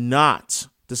have not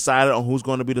decided on who's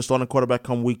going to be the starting quarterback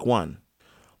come week 1.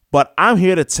 But I'm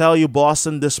here to tell you,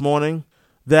 Boston, this morning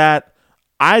that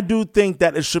I do think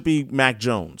that it should be Mac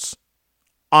Jones.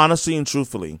 Honestly and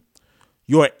truthfully.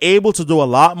 You are able to do a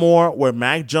lot more with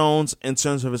Mac Jones in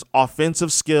terms of his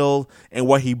offensive skill and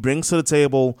what he brings to the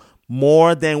table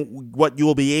more than what you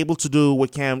will be able to do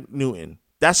with Cam Newton.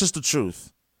 That's just the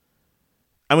truth.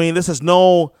 I mean, this is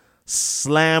no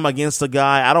slam against the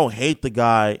guy. I don't hate the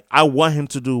guy. I want him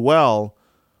to do well.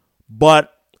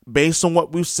 But based on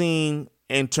what we've seen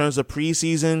in terms of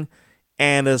preseason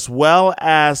and as well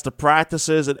as the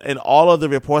practices and all of the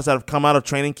reports that have come out of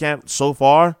training camp so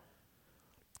far,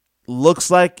 looks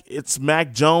like it's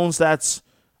Mac Jones that's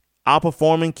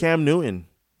outperforming Cam Newton.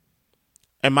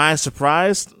 Am I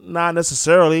surprised? Not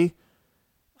necessarily.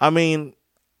 I mean,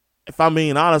 if I'm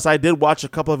being honest, I did watch a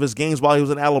couple of his games while he was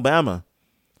in Alabama.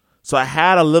 So I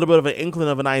had a little bit of an inkling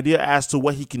of an idea as to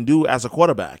what he can do as a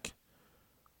quarterback.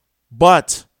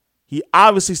 But he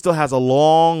obviously still has a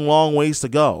long, long ways to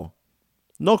go.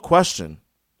 No question.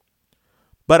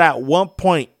 But at one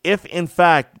point, if in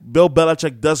fact Bill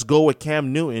Belichick does go with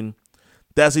Cam Newton,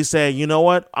 does he say, you know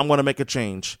what, I'm going to make a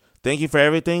change. Thank you for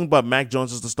everything, but Mac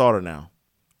Jones is the starter now.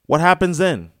 What happens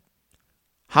then?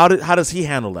 How does he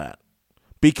handle that?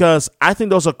 Because I think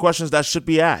those are questions that should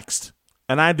be asked.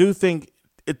 And I do think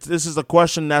this is a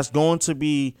question that's going to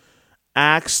be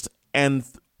asked and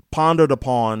pondered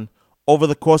upon over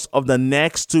the course of the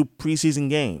next 2 preseason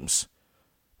games.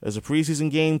 There's a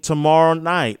preseason game tomorrow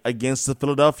night against the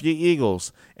Philadelphia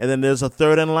Eagles. And then there's a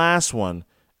third and last one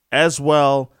as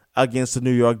well against the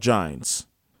New York Giants.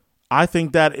 I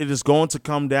think that it is going to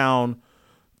come down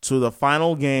to the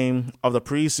final game of the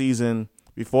preseason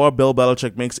before Bill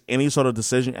Belichick makes any sort of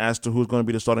decision as to who's going to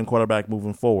be the starting quarterback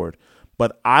moving forward.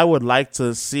 But I would like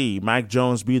to see Mac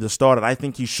Jones be the starter. I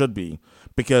think he should be,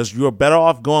 because you're better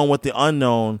off going with the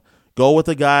unknown. Go with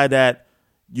a guy that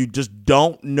you just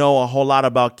don't know a whole lot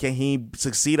about. Can he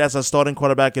succeed as a starting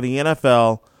quarterback in the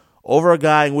NFL over a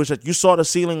guy in which you saw the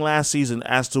ceiling last season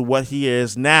as to what he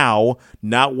is now,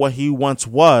 not what he once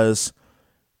was,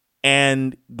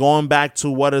 and going back to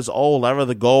what is old. I'd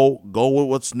rather go with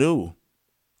what's new.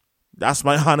 That's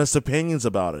my honest opinions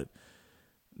about it.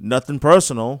 Nothing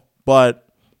personal, but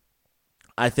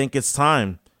I think it's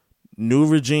time. New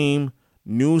regime,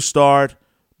 new start,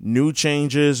 new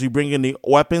changes. You bring in the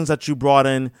weapons that you brought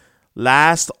in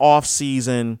last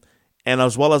offseason, and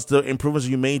as well as the improvements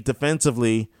you made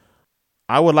defensively.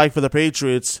 I would like for the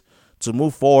Patriots to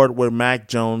move forward with Mac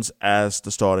Jones as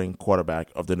the starting quarterback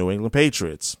of the New England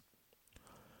Patriots.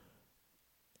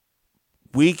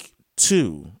 Week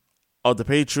 2 of the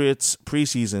Patriots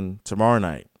preseason tomorrow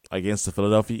night against the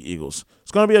Philadelphia Eagles.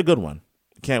 It's going to be a good one.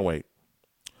 Can't wait.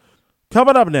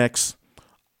 Coming up next,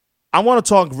 I want to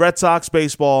talk Red Sox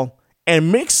baseball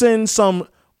and mix in some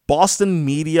Boston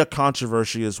media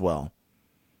controversy as well.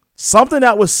 Something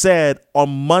that was said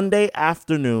on Monday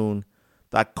afternoon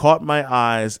that caught my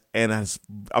eyes and has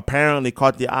apparently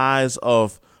caught the eyes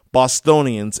of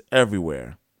Bostonians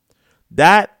everywhere.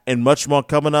 That and much more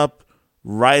coming up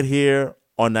right here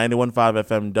on 91.5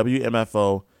 FM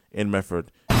WMFO in Medford.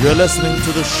 You're listening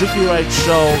to the Shukri Wrights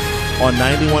Show on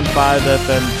 91.5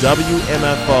 FM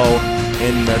WMFO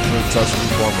in Medford, Tuscany,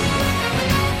 Florida.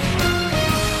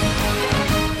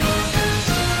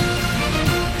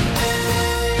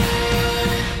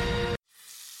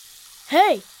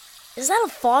 Hey, is that a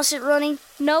faucet running?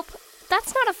 Nope,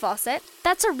 that's not a faucet.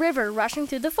 That's a river rushing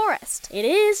through the forest. It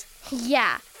is?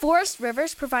 Yeah, forest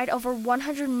rivers provide over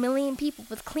 100 million people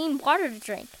with clean water to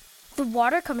drink. The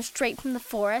water comes straight from the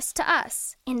forest to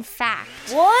us. In fact...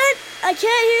 What? I can't hear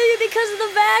you because of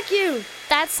the vacuum.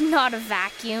 That's not a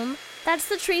vacuum. That's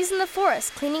the trees in the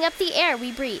forest cleaning up the air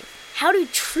we breathe. How do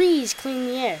trees clean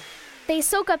the air? They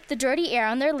soak up the dirty air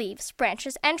on their leaves,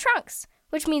 branches, and trunks,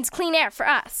 which means clean air for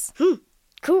us.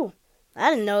 Cool.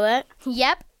 I didn't know that.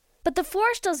 Yep. But the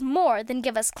forest does more than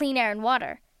give us clean air and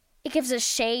water. It gives us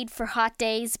shade for hot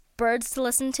days, birds to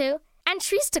listen to, and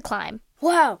trees to climb.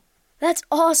 Wow, that's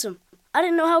awesome. I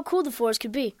didn't know how cool the forest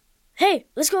could be. Hey,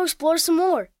 let's go explore some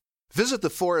more. Visit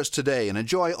the forest today and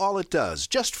enjoy all it does,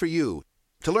 just for you.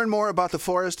 To learn more about the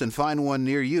forest and find one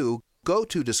near you, go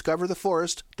to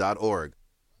discovertheforest.org.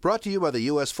 Brought to you by the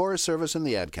U.S. Forest Service and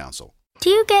the Ad Council. Do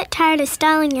you get tired of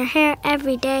styling your hair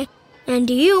every day? And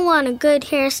do you want a good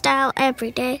hairstyle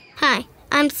every day? Hi,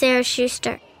 I'm Sarah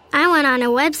Schuster. I went on a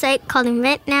website called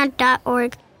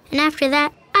inventnow.org, and after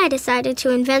that, I decided to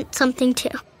invent something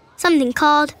too. Something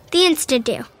called the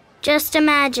Insta-Do. Just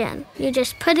imagine, you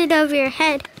just put it over your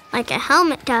head like a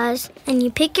helmet does, and you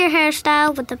pick your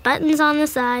hairstyle with the buttons on the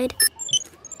side.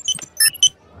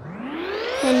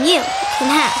 And you can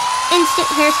have instant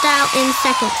hairstyle in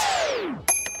seconds.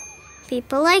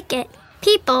 People like it.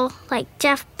 People like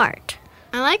Jeff Bart.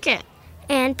 I like it.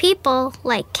 And people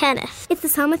like Kenneth. It's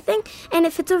this helmet thing, and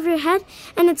it fits over your head,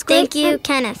 and it's great. Thank you,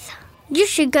 Kenneth. You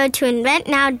should go to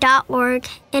inventnow.org,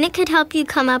 and it could help you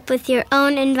come up with your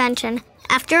own invention.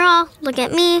 After all, look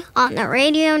at me on the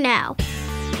radio now.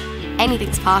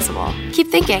 Anything's possible. Keep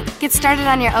thinking. Get started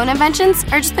on your own inventions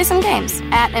or just play some games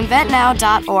at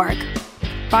inventnow.org.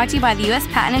 Brought to you by the U.S.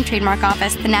 Patent and Trademark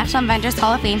Office, the National Inventors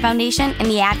Hall of Fame Foundation, and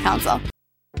the Ad Council.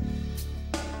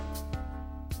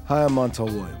 Hi, I'm Montel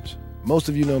Williams. Most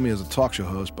of you know me as a talk show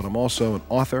host, but I'm also an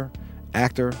author,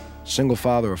 actor, single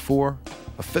father of 4,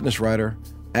 a fitness writer,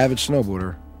 avid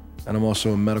snowboarder, and I'm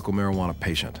also a medical marijuana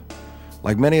patient.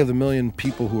 Like many of the million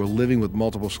people who are living with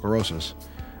multiple sclerosis,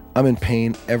 I'm in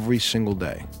pain every single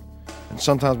day. And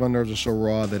sometimes my nerves are so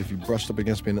raw that if you brushed up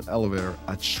against me in an elevator,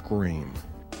 I'd scream.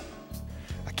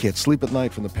 I can't sleep at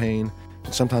night from the pain,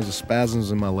 and sometimes the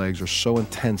spasms in my legs are so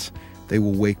intense they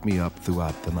will wake me up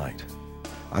throughout the night.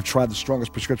 I've tried the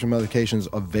strongest prescription medications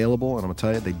available, and I'm going to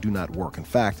tell you, they do not work. In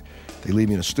fact, they leave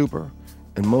me in a stupor,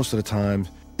 and most of the time,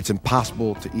 it's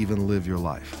impossible to even live your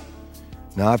life.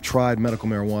 Now, I've tried medical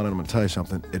marijuana, and I'm going to tell you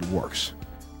something, it works.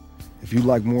 If you'd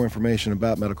like more information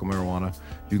about medical marijuana,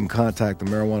 you can contact the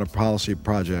Marijuana Policy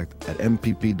Project at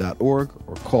mpp.org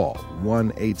or call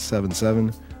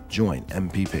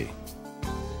 1-877-JOIN-MPP.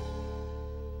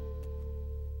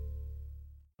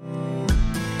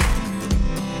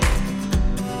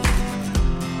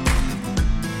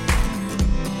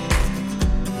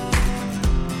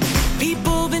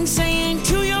 People been saying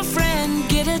to your friend,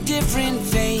 get a different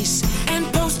face, and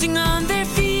posting on their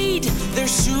feed, they're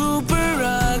super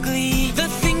ugly. The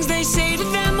things they say to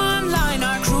them online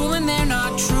are cruel and they're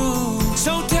not true.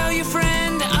 So tell your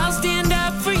friend, I'll stand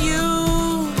up for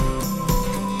you.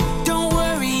 Don't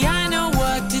worry, I know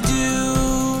what to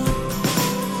do.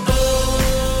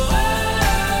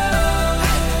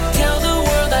 Tell the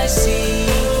world I see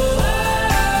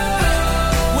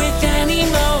with an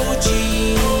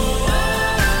emoji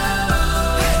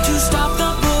to stop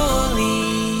the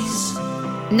bullies.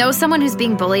 Know someone who's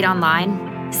being bullied online?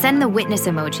 Send the witness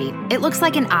emoji. It looks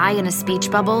like an eye in a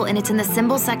speech bubble, and it's in the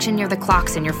symbol section near the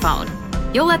clocks in your phone.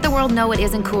 You'll let the world know it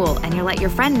isn't cool, and you'll let your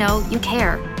friend know you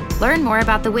care. Learn more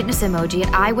about the witness emoji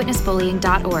at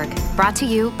eyewitnessbullying.org. Brought to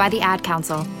you by the Ad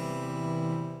Council.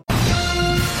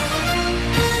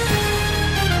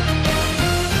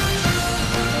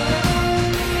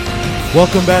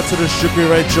 Welcome back to the Shukri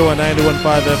Wrights Show on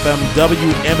 91.5 FM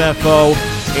WMFO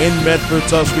in Medford,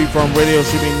 Tuscany, from radio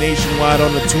streaming nationwide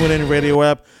on the TuneIn Radio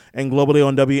app and globally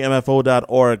on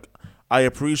WMFO.org. I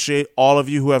appreciate all of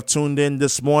you who have tuned in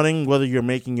this morning, whether you're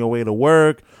making your way to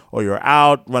work or you're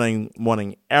out running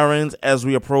morning errands as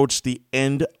we approach the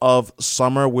end of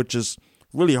summer, which is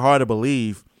really hard to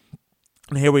believe.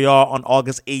 And here we are on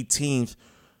August 18th.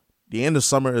 The end of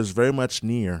summer is very much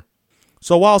near.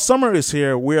 So while summer is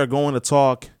here, we are going to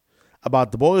talk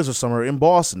about the boys of summer in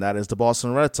Boston. That is the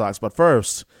Boston Red Sox. But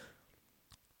first,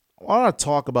 I want to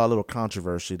talk about a little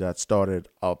controversy that started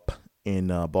up in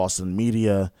Boston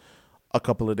media a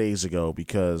couple of days ago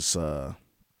because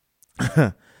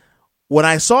when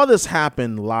I saw this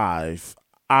happen live,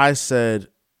 I said,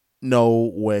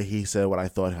 no way he said what I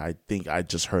think I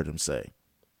just heard him say.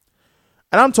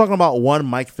 And I'm talking about one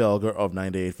Mike Felger of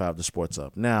 98.5 The Sports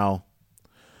Up. Now,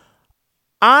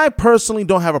 I personally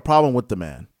don't have a problem with the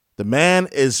man. The man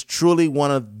is truly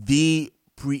one of the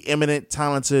preeminent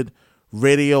talented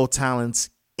radio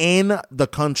talents in the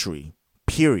country,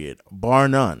 period, bar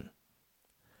none.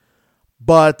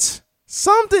 But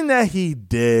something that he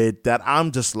did that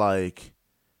I'm just like,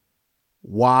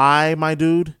 why, my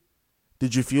dude,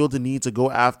 did you feel the need to go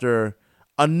after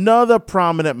another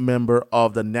prominent member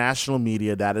of the national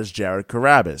media, that is Jared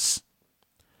Carrabis?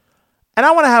 And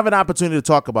I want to have an opportunity to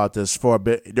talk about this for a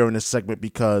bit during this segment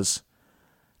because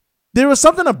there was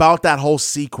something about that whole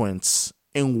sequence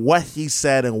and what he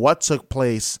said and what took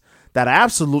place that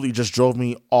absolutely just drove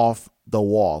me off the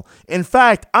wall. In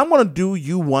fact, I'm going to do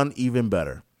you one even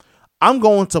better. I'm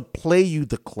going to play you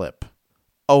the clip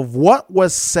of what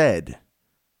was said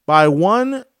by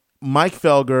one Mike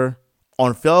Felger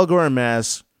on Felger and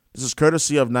Mass. This is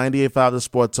courtesy of 98.5 The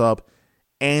Sports Hub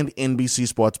and NBC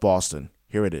Sports Boston.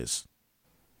 Here it is.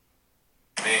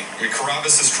 I mean,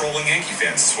 Carabas is trolling Yankee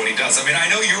fans. That's what he does. I mean, I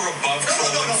know you're above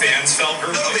trolling fans, Felger.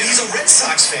 No, but he's a Red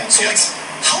Sox fan. So, yes.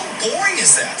 How boring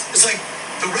is that? It's like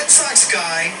the Red Sox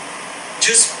guy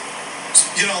just,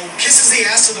 kisses the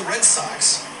ass of the Red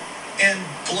Sox and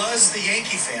bluzz the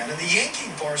Yankee fan. And the Yankee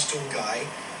barstool guy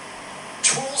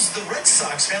trolls the Red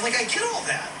Sox fan. Like, I get all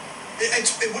that.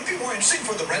 It would be more interesting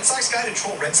for the Red Sox guy to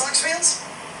troll Red Sox fans.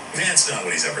 That's not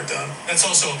what he's ever done. That's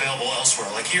also available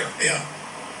elsewhere, like here. Yeah.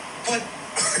 But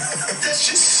that's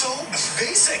just so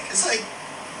basic. It's like,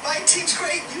 my team's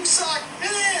great, you suck.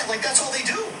 Like, that's all they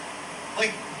do.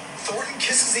 Like, Thornton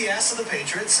kisses the ass of the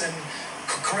Patriots, and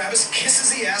Carabas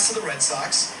kisses the ass of the Red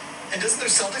Sox. And doesn't their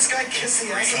Celtics guy kiss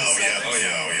the ass of the Celtics?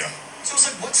 Oh, yeah. So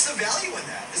it's like, what's the value in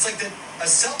that? It's like a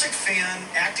Celtic fan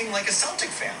acting like a Celtic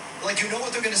fan. Like, you know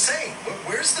what they're going to say.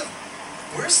 Where's the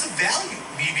value?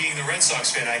 Me being the Red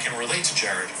Sox fan, I can relate to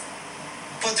Jared.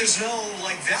 But there's no,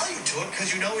 value to it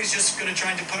because he's just going to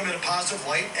try to put him in a positive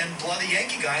light and blow the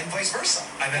Yankee guy and vice versa.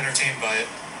 I'm entertained by it.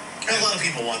 A lot of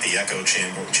people want the echo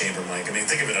chamber, Mike. I mean,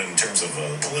 think of it in terms of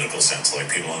a political sense. Like,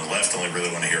 people on the left only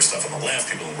really want to hear stuff on the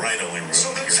left. People on the right only really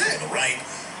want to hear stuff on the right.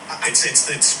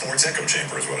 It's sports echo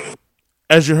chamber is what it is.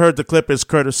 As you heard, the clip is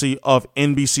courtesy of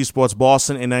NBC Sports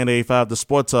Boston and 98.5 The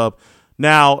Sports Hub.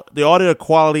 Now, the audio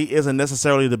quality isn't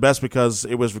necessarily the best because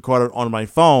it was recorded on my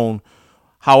phone.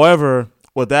 However,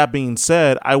 with that being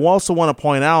said, I also want to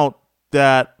point out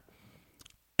that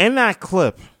in that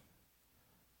clip,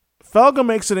 Felger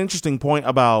makes an interesting point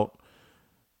about,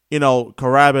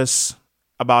 Carabas,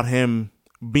 about him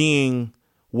being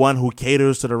one who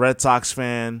caters to the Red Sox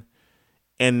fan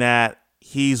and that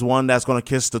he's one that's going to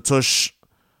kiss the tush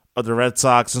of the Red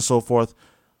Sox and so forth.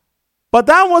 But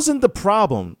that wasn't the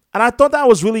problem. And I thought that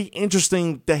was really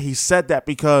interesting that he said that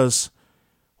because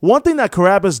one thing that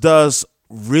Carabas does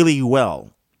really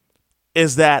well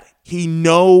is that he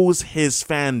knows his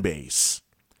fan base.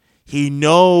 He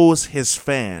knows his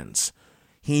fans.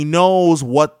 He knows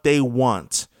what they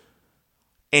want.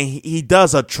 And he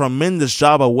does a tremendous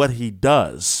job of what he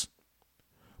does.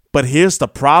 But here's the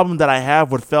problem that I have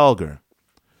with Felger.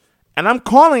 And I'm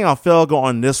calling out Felger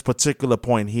on this particular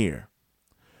point here.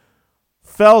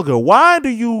 Felger, why do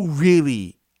you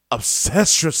really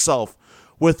obsess yourself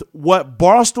with what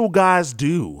Barstool guys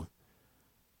do?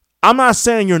 I'm not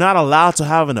saying you're not allowed to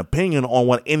have an opinion on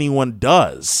what anyone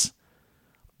does.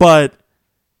 But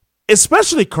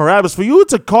especially Carabas, for you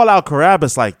to call out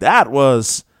Carabas like that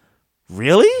was,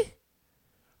 really?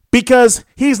 Because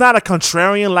he's not a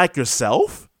contrarian like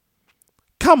yourself?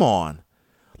 Come on.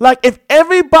 Like, if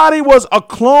everybody was a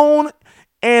clone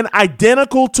and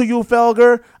identical to you,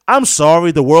 Felger, I'm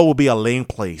sorry, the world will be a lame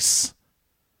place.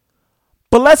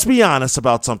 But let's be honest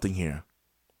about something here.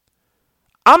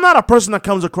 I'm not a person that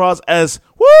comes across as,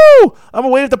 woo, I'm going to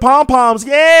wave the pom-poms,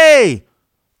 yay!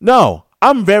 No,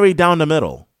 I'm very down the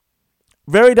middle.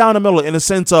 Very down the middle in the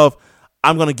sense of,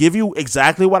 I'm going to give you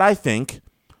exactly what I think.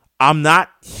 I'm not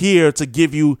here to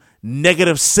give you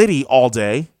negative city all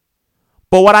day.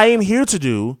 But what I am here to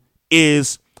do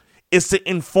is to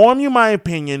inform you my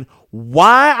opinion,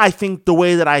 why I think the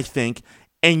way that I think,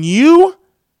 and you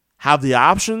have the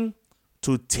option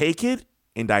to take it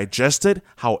and digest it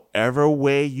however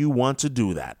way you want to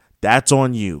do that. That's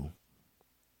on you.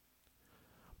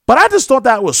 But I just thought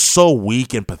that was so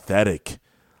weak and pathetic.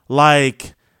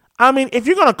 Like, I mean, if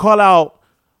you're going to call out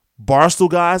Barstool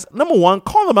guys, number one,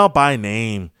 call them out by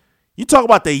name. You talk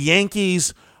about the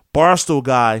Yankees Barstool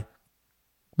guy,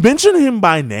 mention him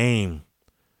by name.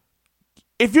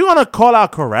 If you're going to call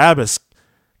out Carabas,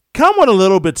 come with a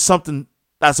little bit something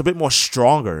that's a bit more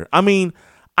stronger. I mean,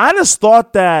 I just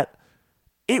thought that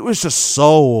it was just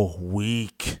so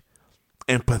weak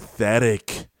and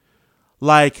pathetic.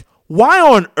 Like, why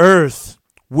on earth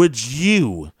would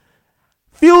you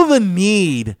feel the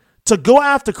need to go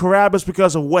after Carabas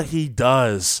because of what he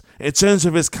does in terms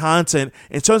of his content,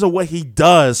 in terms of what he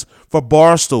does for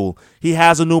Barstool? He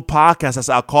has a new podcast that's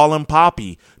I'll Call Him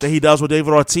Poppy that he does with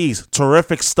David Ortiz.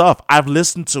 Terrific stuff. I've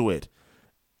listened to it.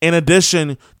 In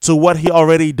addition to what he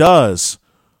already does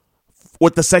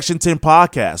with the Section 10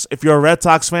 podcast. If you're a Red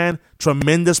Sox fan,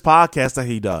 tremendous podcast that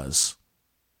he does.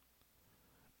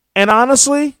 And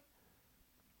honestly,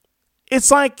 it's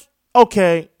like,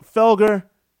 okay, Felger,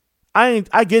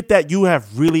 I get that you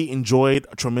have really enjoyed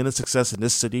a tremendous success in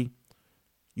this city.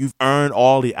 You've earned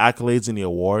all the accolades and the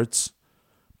awards.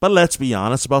 But let's be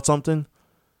honest about something.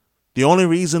 The only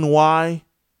reason why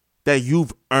that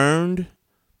you've earned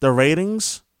the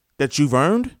ratings that you've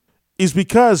earned is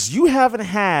because you haven't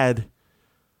had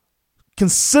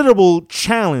considerable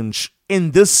challenge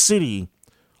in this city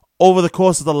over the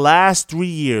course of the last 3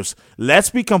 years. Let's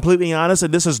be completely honest,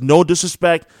 and this is no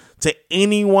disrespect to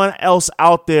anyone else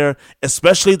out there,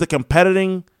 especially the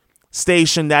competing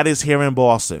station that is here in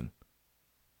Boston.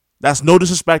 That's no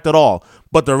disrespect at all,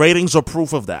 but the ratings are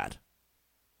proof of that.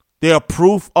 They are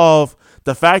proof of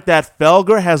the fact that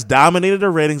Felger has dominated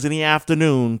the ratings in the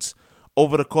afternoons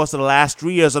over the course of the last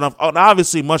 3 years, and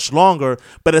obviously much longer,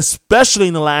 but especially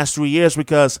in the last 3 years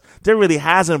because there really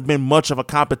hasn't been much of a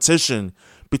competition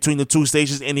between the two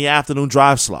stations in the afternoon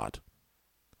drive slot.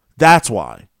 That's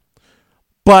why.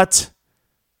 But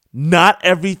not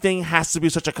everything has to be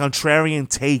such a contrarian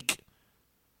take.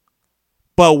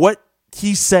 But what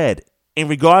he said in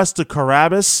regards to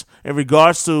Carabas, in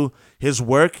regards to his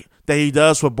work that he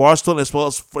does for Barstool as well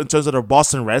as in terms of the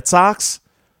Boston Red Sox,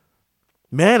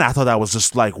 man, I thought that was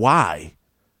just like, why?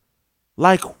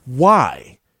 Like,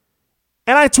 why?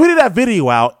 And I tweeted that video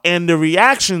out, and the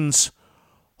reactions,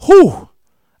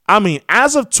 I mean,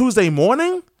 as of Tuesday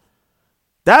morning,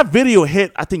 that video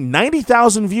hit, I think,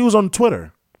 90,000 views on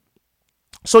Twitter.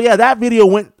 So, yeah, that video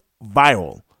went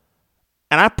viral.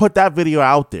 And I put that video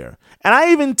out there. And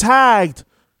I even tagged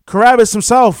Carabas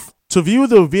himself to view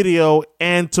the video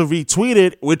and to retweet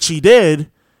it, which he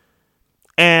did.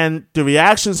 And the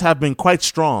reactions have been quite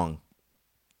strong.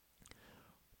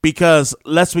 Because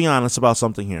let's be honest about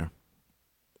something here.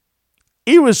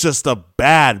 It was just a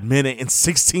bad minute and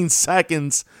 16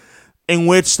 seconds in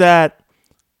which that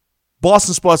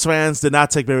Boston sports fans did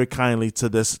not take very kindly to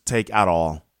this take at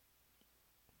all.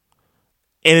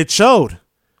 And it showed.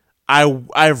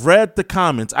 I've read the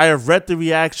comments. I have read the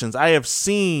reactions. I have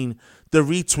seen the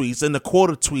retweets and the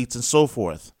quoted tweets and so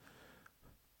forth.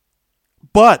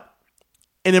 But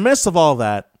in the midst of all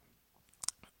that,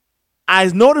 I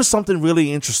noticed something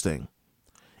really interesting.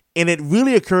 And it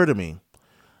really occurred to me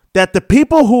that the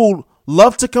people who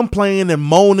love to complain and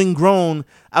moan and groan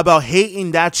about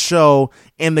hating that show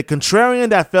and the contrarian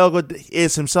that Felger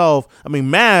is himself, I mean,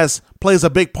 Maz plays a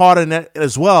big part in that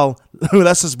as well.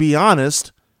 Let's just be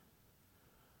honest.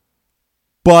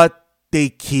 But they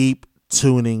keep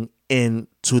tuning in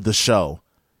to the show.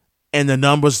 And the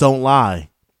numbers don't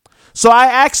lie. So I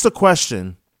asked the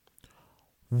question,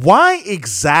 why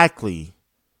exactly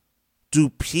do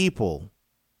people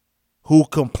who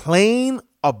complain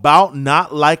about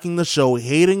not liking the show,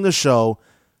 hating the show,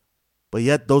 but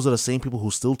yet those are the same people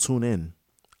who still tune in?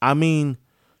 I mean,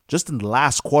 just in the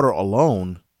last quarter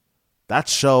alone, that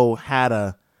show had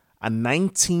a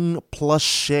 19-plus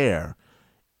share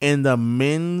in the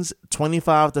men's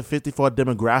 25 to 54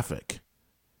 demographic.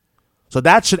 So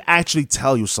that should actually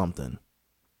tell you something.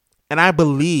 And I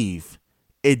believe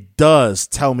it does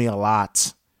tell me a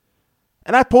lot.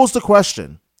 And I posed a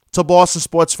question to Boston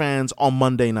sports fans on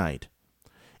Monday night.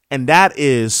 And that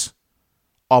is,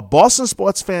 are Boston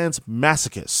sports fans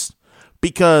masochists?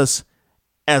 Because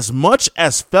as much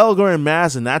as Felger and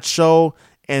Maz in that show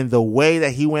and the way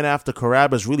that he went after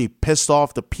Carabas really pissed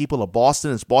off the people of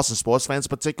Boston and Boston sports fans in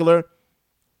particular,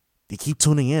 they keep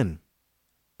tuning in.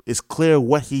 It's clear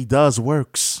what he does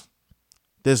works.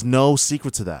 There's no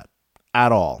secret to that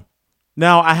at all.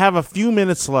 Now, I have a few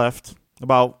minutes left,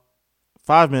 about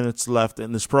 5 minutes left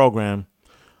in this program.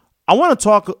 I want to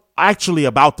talk actually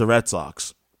about the Red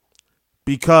Sox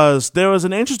because there was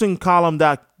an interesting column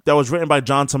that was written by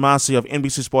John Tomasi of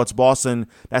NBC Sports Boston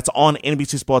that's on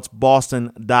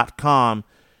NBCSportsBoston.com.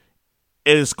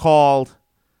 It is called,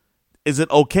 "Is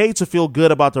It Okay to Feel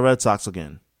Good About the Red Sox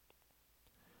Again?"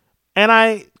 And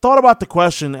I thought about the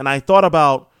question, and I thought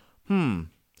about,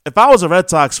 if I was a Red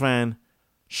Sox fan,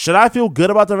 should I feel good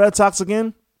about the Red Sox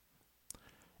again?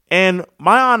 And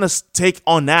my honest take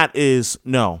on that is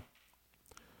no.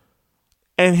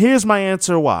 And here's my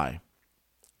answer why.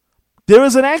 There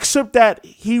is an excerpt that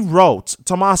he wrote,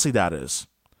 Tomasi that is,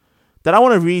 that I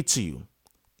want to read to you.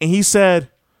 And he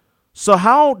said, "So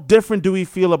how different do we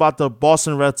feel about the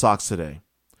Boston Red Sox today?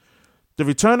 The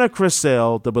return of Chris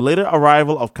Sale, the belated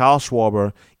arrival of Kyle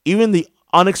Schwarber, even the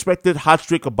unexpected hot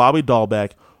streak of Bobby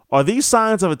Dahlbeck, are these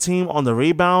signs of a team on the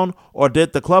rebound, or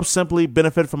did the club simply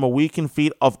benefit from a weakened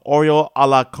feat of Oriol a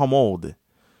la Commode?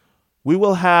 We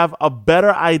will have a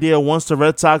better idea once the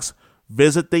Red Sox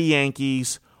visit the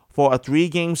Yankees for a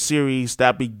 3-game series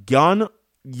that begun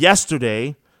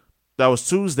yesterday, that was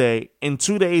Tuesday, in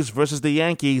 2 days versus the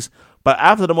Yankees. But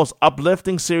after the most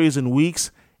uplifting series in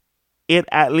weeks, it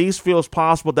at least feels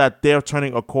possible that they're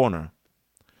turning a corner.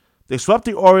 They swept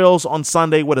the Orioles on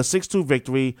Sunday with a 6-2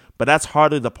 victory, but that's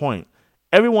hardly the point.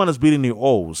 Everyone is beating the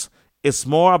O's. It's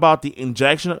more about the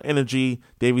injection of energy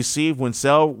they received when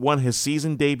Sale won his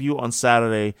season debut on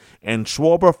Saturday, and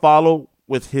Schwarber followed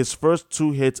with his first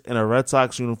 2 hits in a Red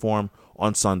Sox uniform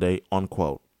on Sunday,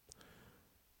 unquote.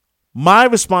 My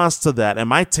response to that and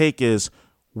my take is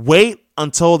wait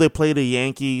until they play the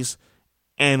Yankees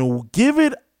and give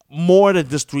it more than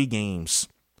just 3 games.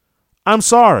 I'm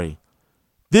sorry.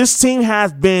 This team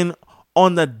has been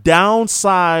on the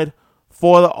downside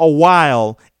for a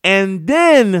while, and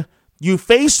then you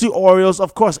face the Orioles.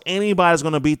 Of course, anybody's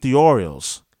going to beat the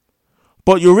Orioles.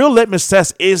 But your real litmus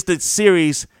test is the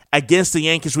series against the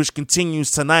Yankees, which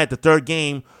continues tonight, the 3rd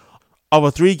game of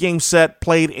a 3-game set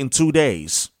played in 2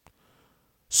 days.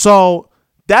 So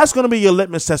that's going to be your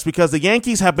litmus test because the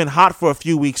Yankees have been hot for a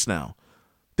few weeks now.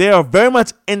 They are very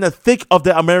much in the thick of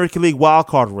the American League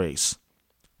wildcard race.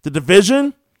 The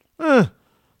division,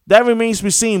 that remains to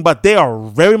be seen, but they are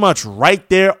very much right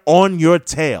there on your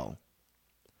tail.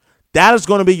 That is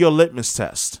going to be your litmus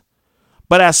test.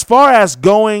 But as far as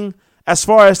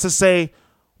to say,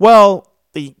 well,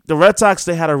 the Red Sox,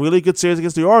 they had a really good series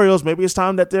against the Orioles. Maybe it's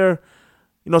time that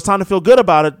it's time to feel good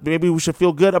about it. Maybe we should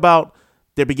feel good about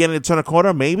they're beginning to turn a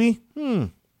corner. Maybe?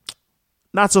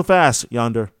 Not so fast,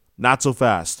 Yonder. Not so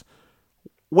fast.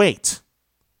 Wait.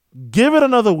 Give it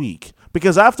another week.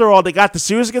 Because after all, they got the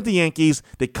series against the Yankees.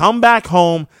 They come back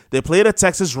home. They play the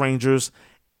Texas Rangers.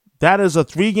 That is a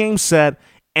 3-game set.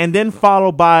 And then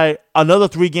followed by another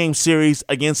 3-game series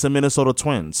against the Minnesota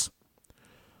Twins.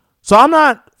 So I'm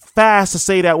not fast to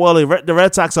say that, well, the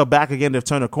Red Sox are back again. They've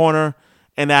turned a corner.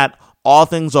 And that all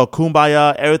things are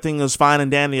kumbaya. Everything is fine and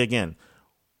dandy again.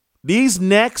 These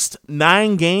next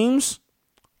 9 games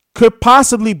could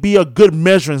possibly be a good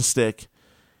measuring stick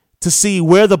to see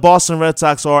where the Boston Red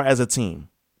Sox are as a team.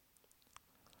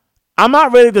 I'm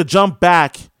not ready to jump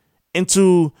back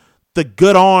into the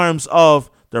good arms of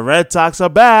the Red Sox are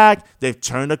back. They've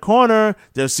turned a corner.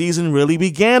 Their season really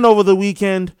began over the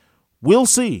weekend. We'll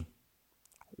see.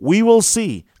 We will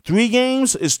see. 3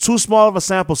 games is too small of a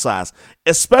sample size,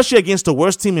 especially against the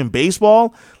worst team in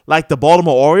baseball, like the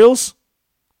Baltimore Orioles.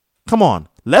 Come on,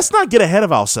 let's not get ahead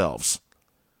of ourselves.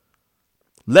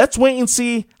 Let's wait and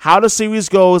see how the series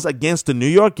goes against the New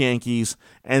York Yankees,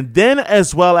 and then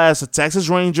as well as the Texas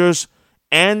Rangers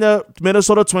and the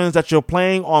Minnesota Twins that you're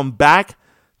playing on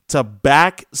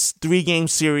back-to-back 3-game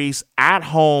series at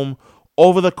home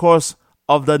over the course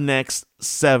of the next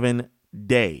 7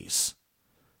 days.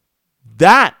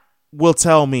 That will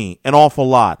tell me an awful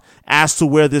lot as to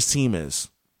where this team is.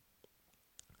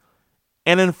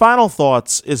 And then Final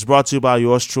Thoughts is brought to you by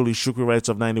yours truly, Shukri Wrights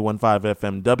of 91.5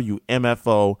 FM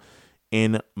WMFO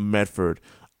in Medford.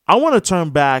 I want to turn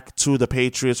back to the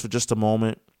Patriots for just a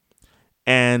moment.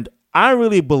 And I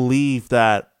really believe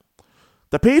that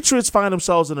the Patriots find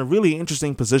themselves in a really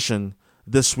interesting position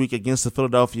this week against the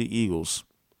Philadelphia Eagles.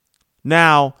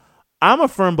 Now, I'm a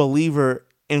firm believer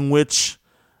in which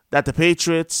that the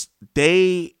Patriots,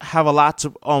 they have a lot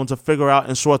to figure out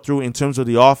and sort through in terms of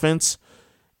the offense.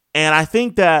 And I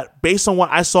think that based on what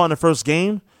I saw in the first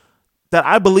game, that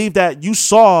I believe that you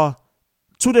saw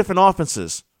 2 different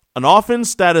offenses. An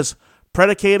offense that is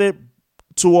predicated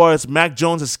towards Mac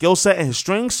Jones' skill set and his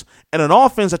strengths, and an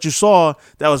offense that you saw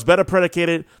that was better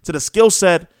predicated to the skill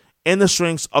set and the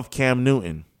strengths of Cam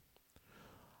Newton.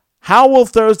 How will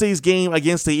Thursday's game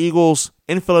against the Eagles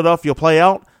in Philadelphia play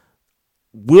out?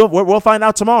 We'll find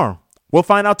out tomorrow. We'll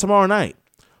find out tomorrow night.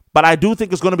 But I do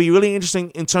think it's going to be really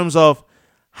interesting in terms of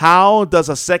how does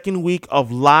a second week of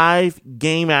live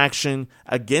game action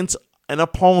against an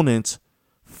opponent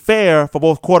fare for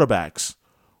both quarterbacks?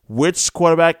 Which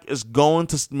quarterback is going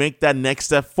to make that next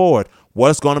step forward?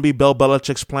 What's going to be Bill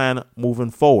Belichick's plan moving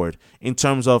forward in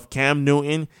terms of Cam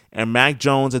Newton and Mac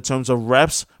Jones in terms of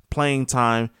reps, playing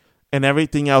time, and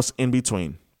everything else in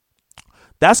between?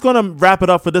 That's going to wrap it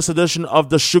up for this edition of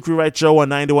the Shukri Wright Show on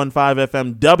 91.5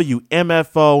 FM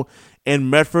WMFO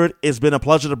in Medford. It's been a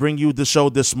pleasure to bring you the show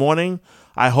this morning.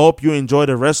 I hope you enjoy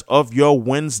the rest of your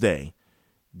Wednesday.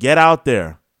 Get out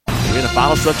there. We're in the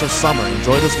final stretch of summer.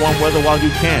 Enjoy this warm weather while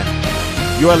you can.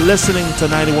 You are listening to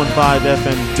 91.5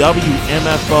 FM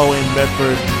WMFO in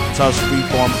Medford, Tusk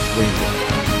Freeform, Greenville.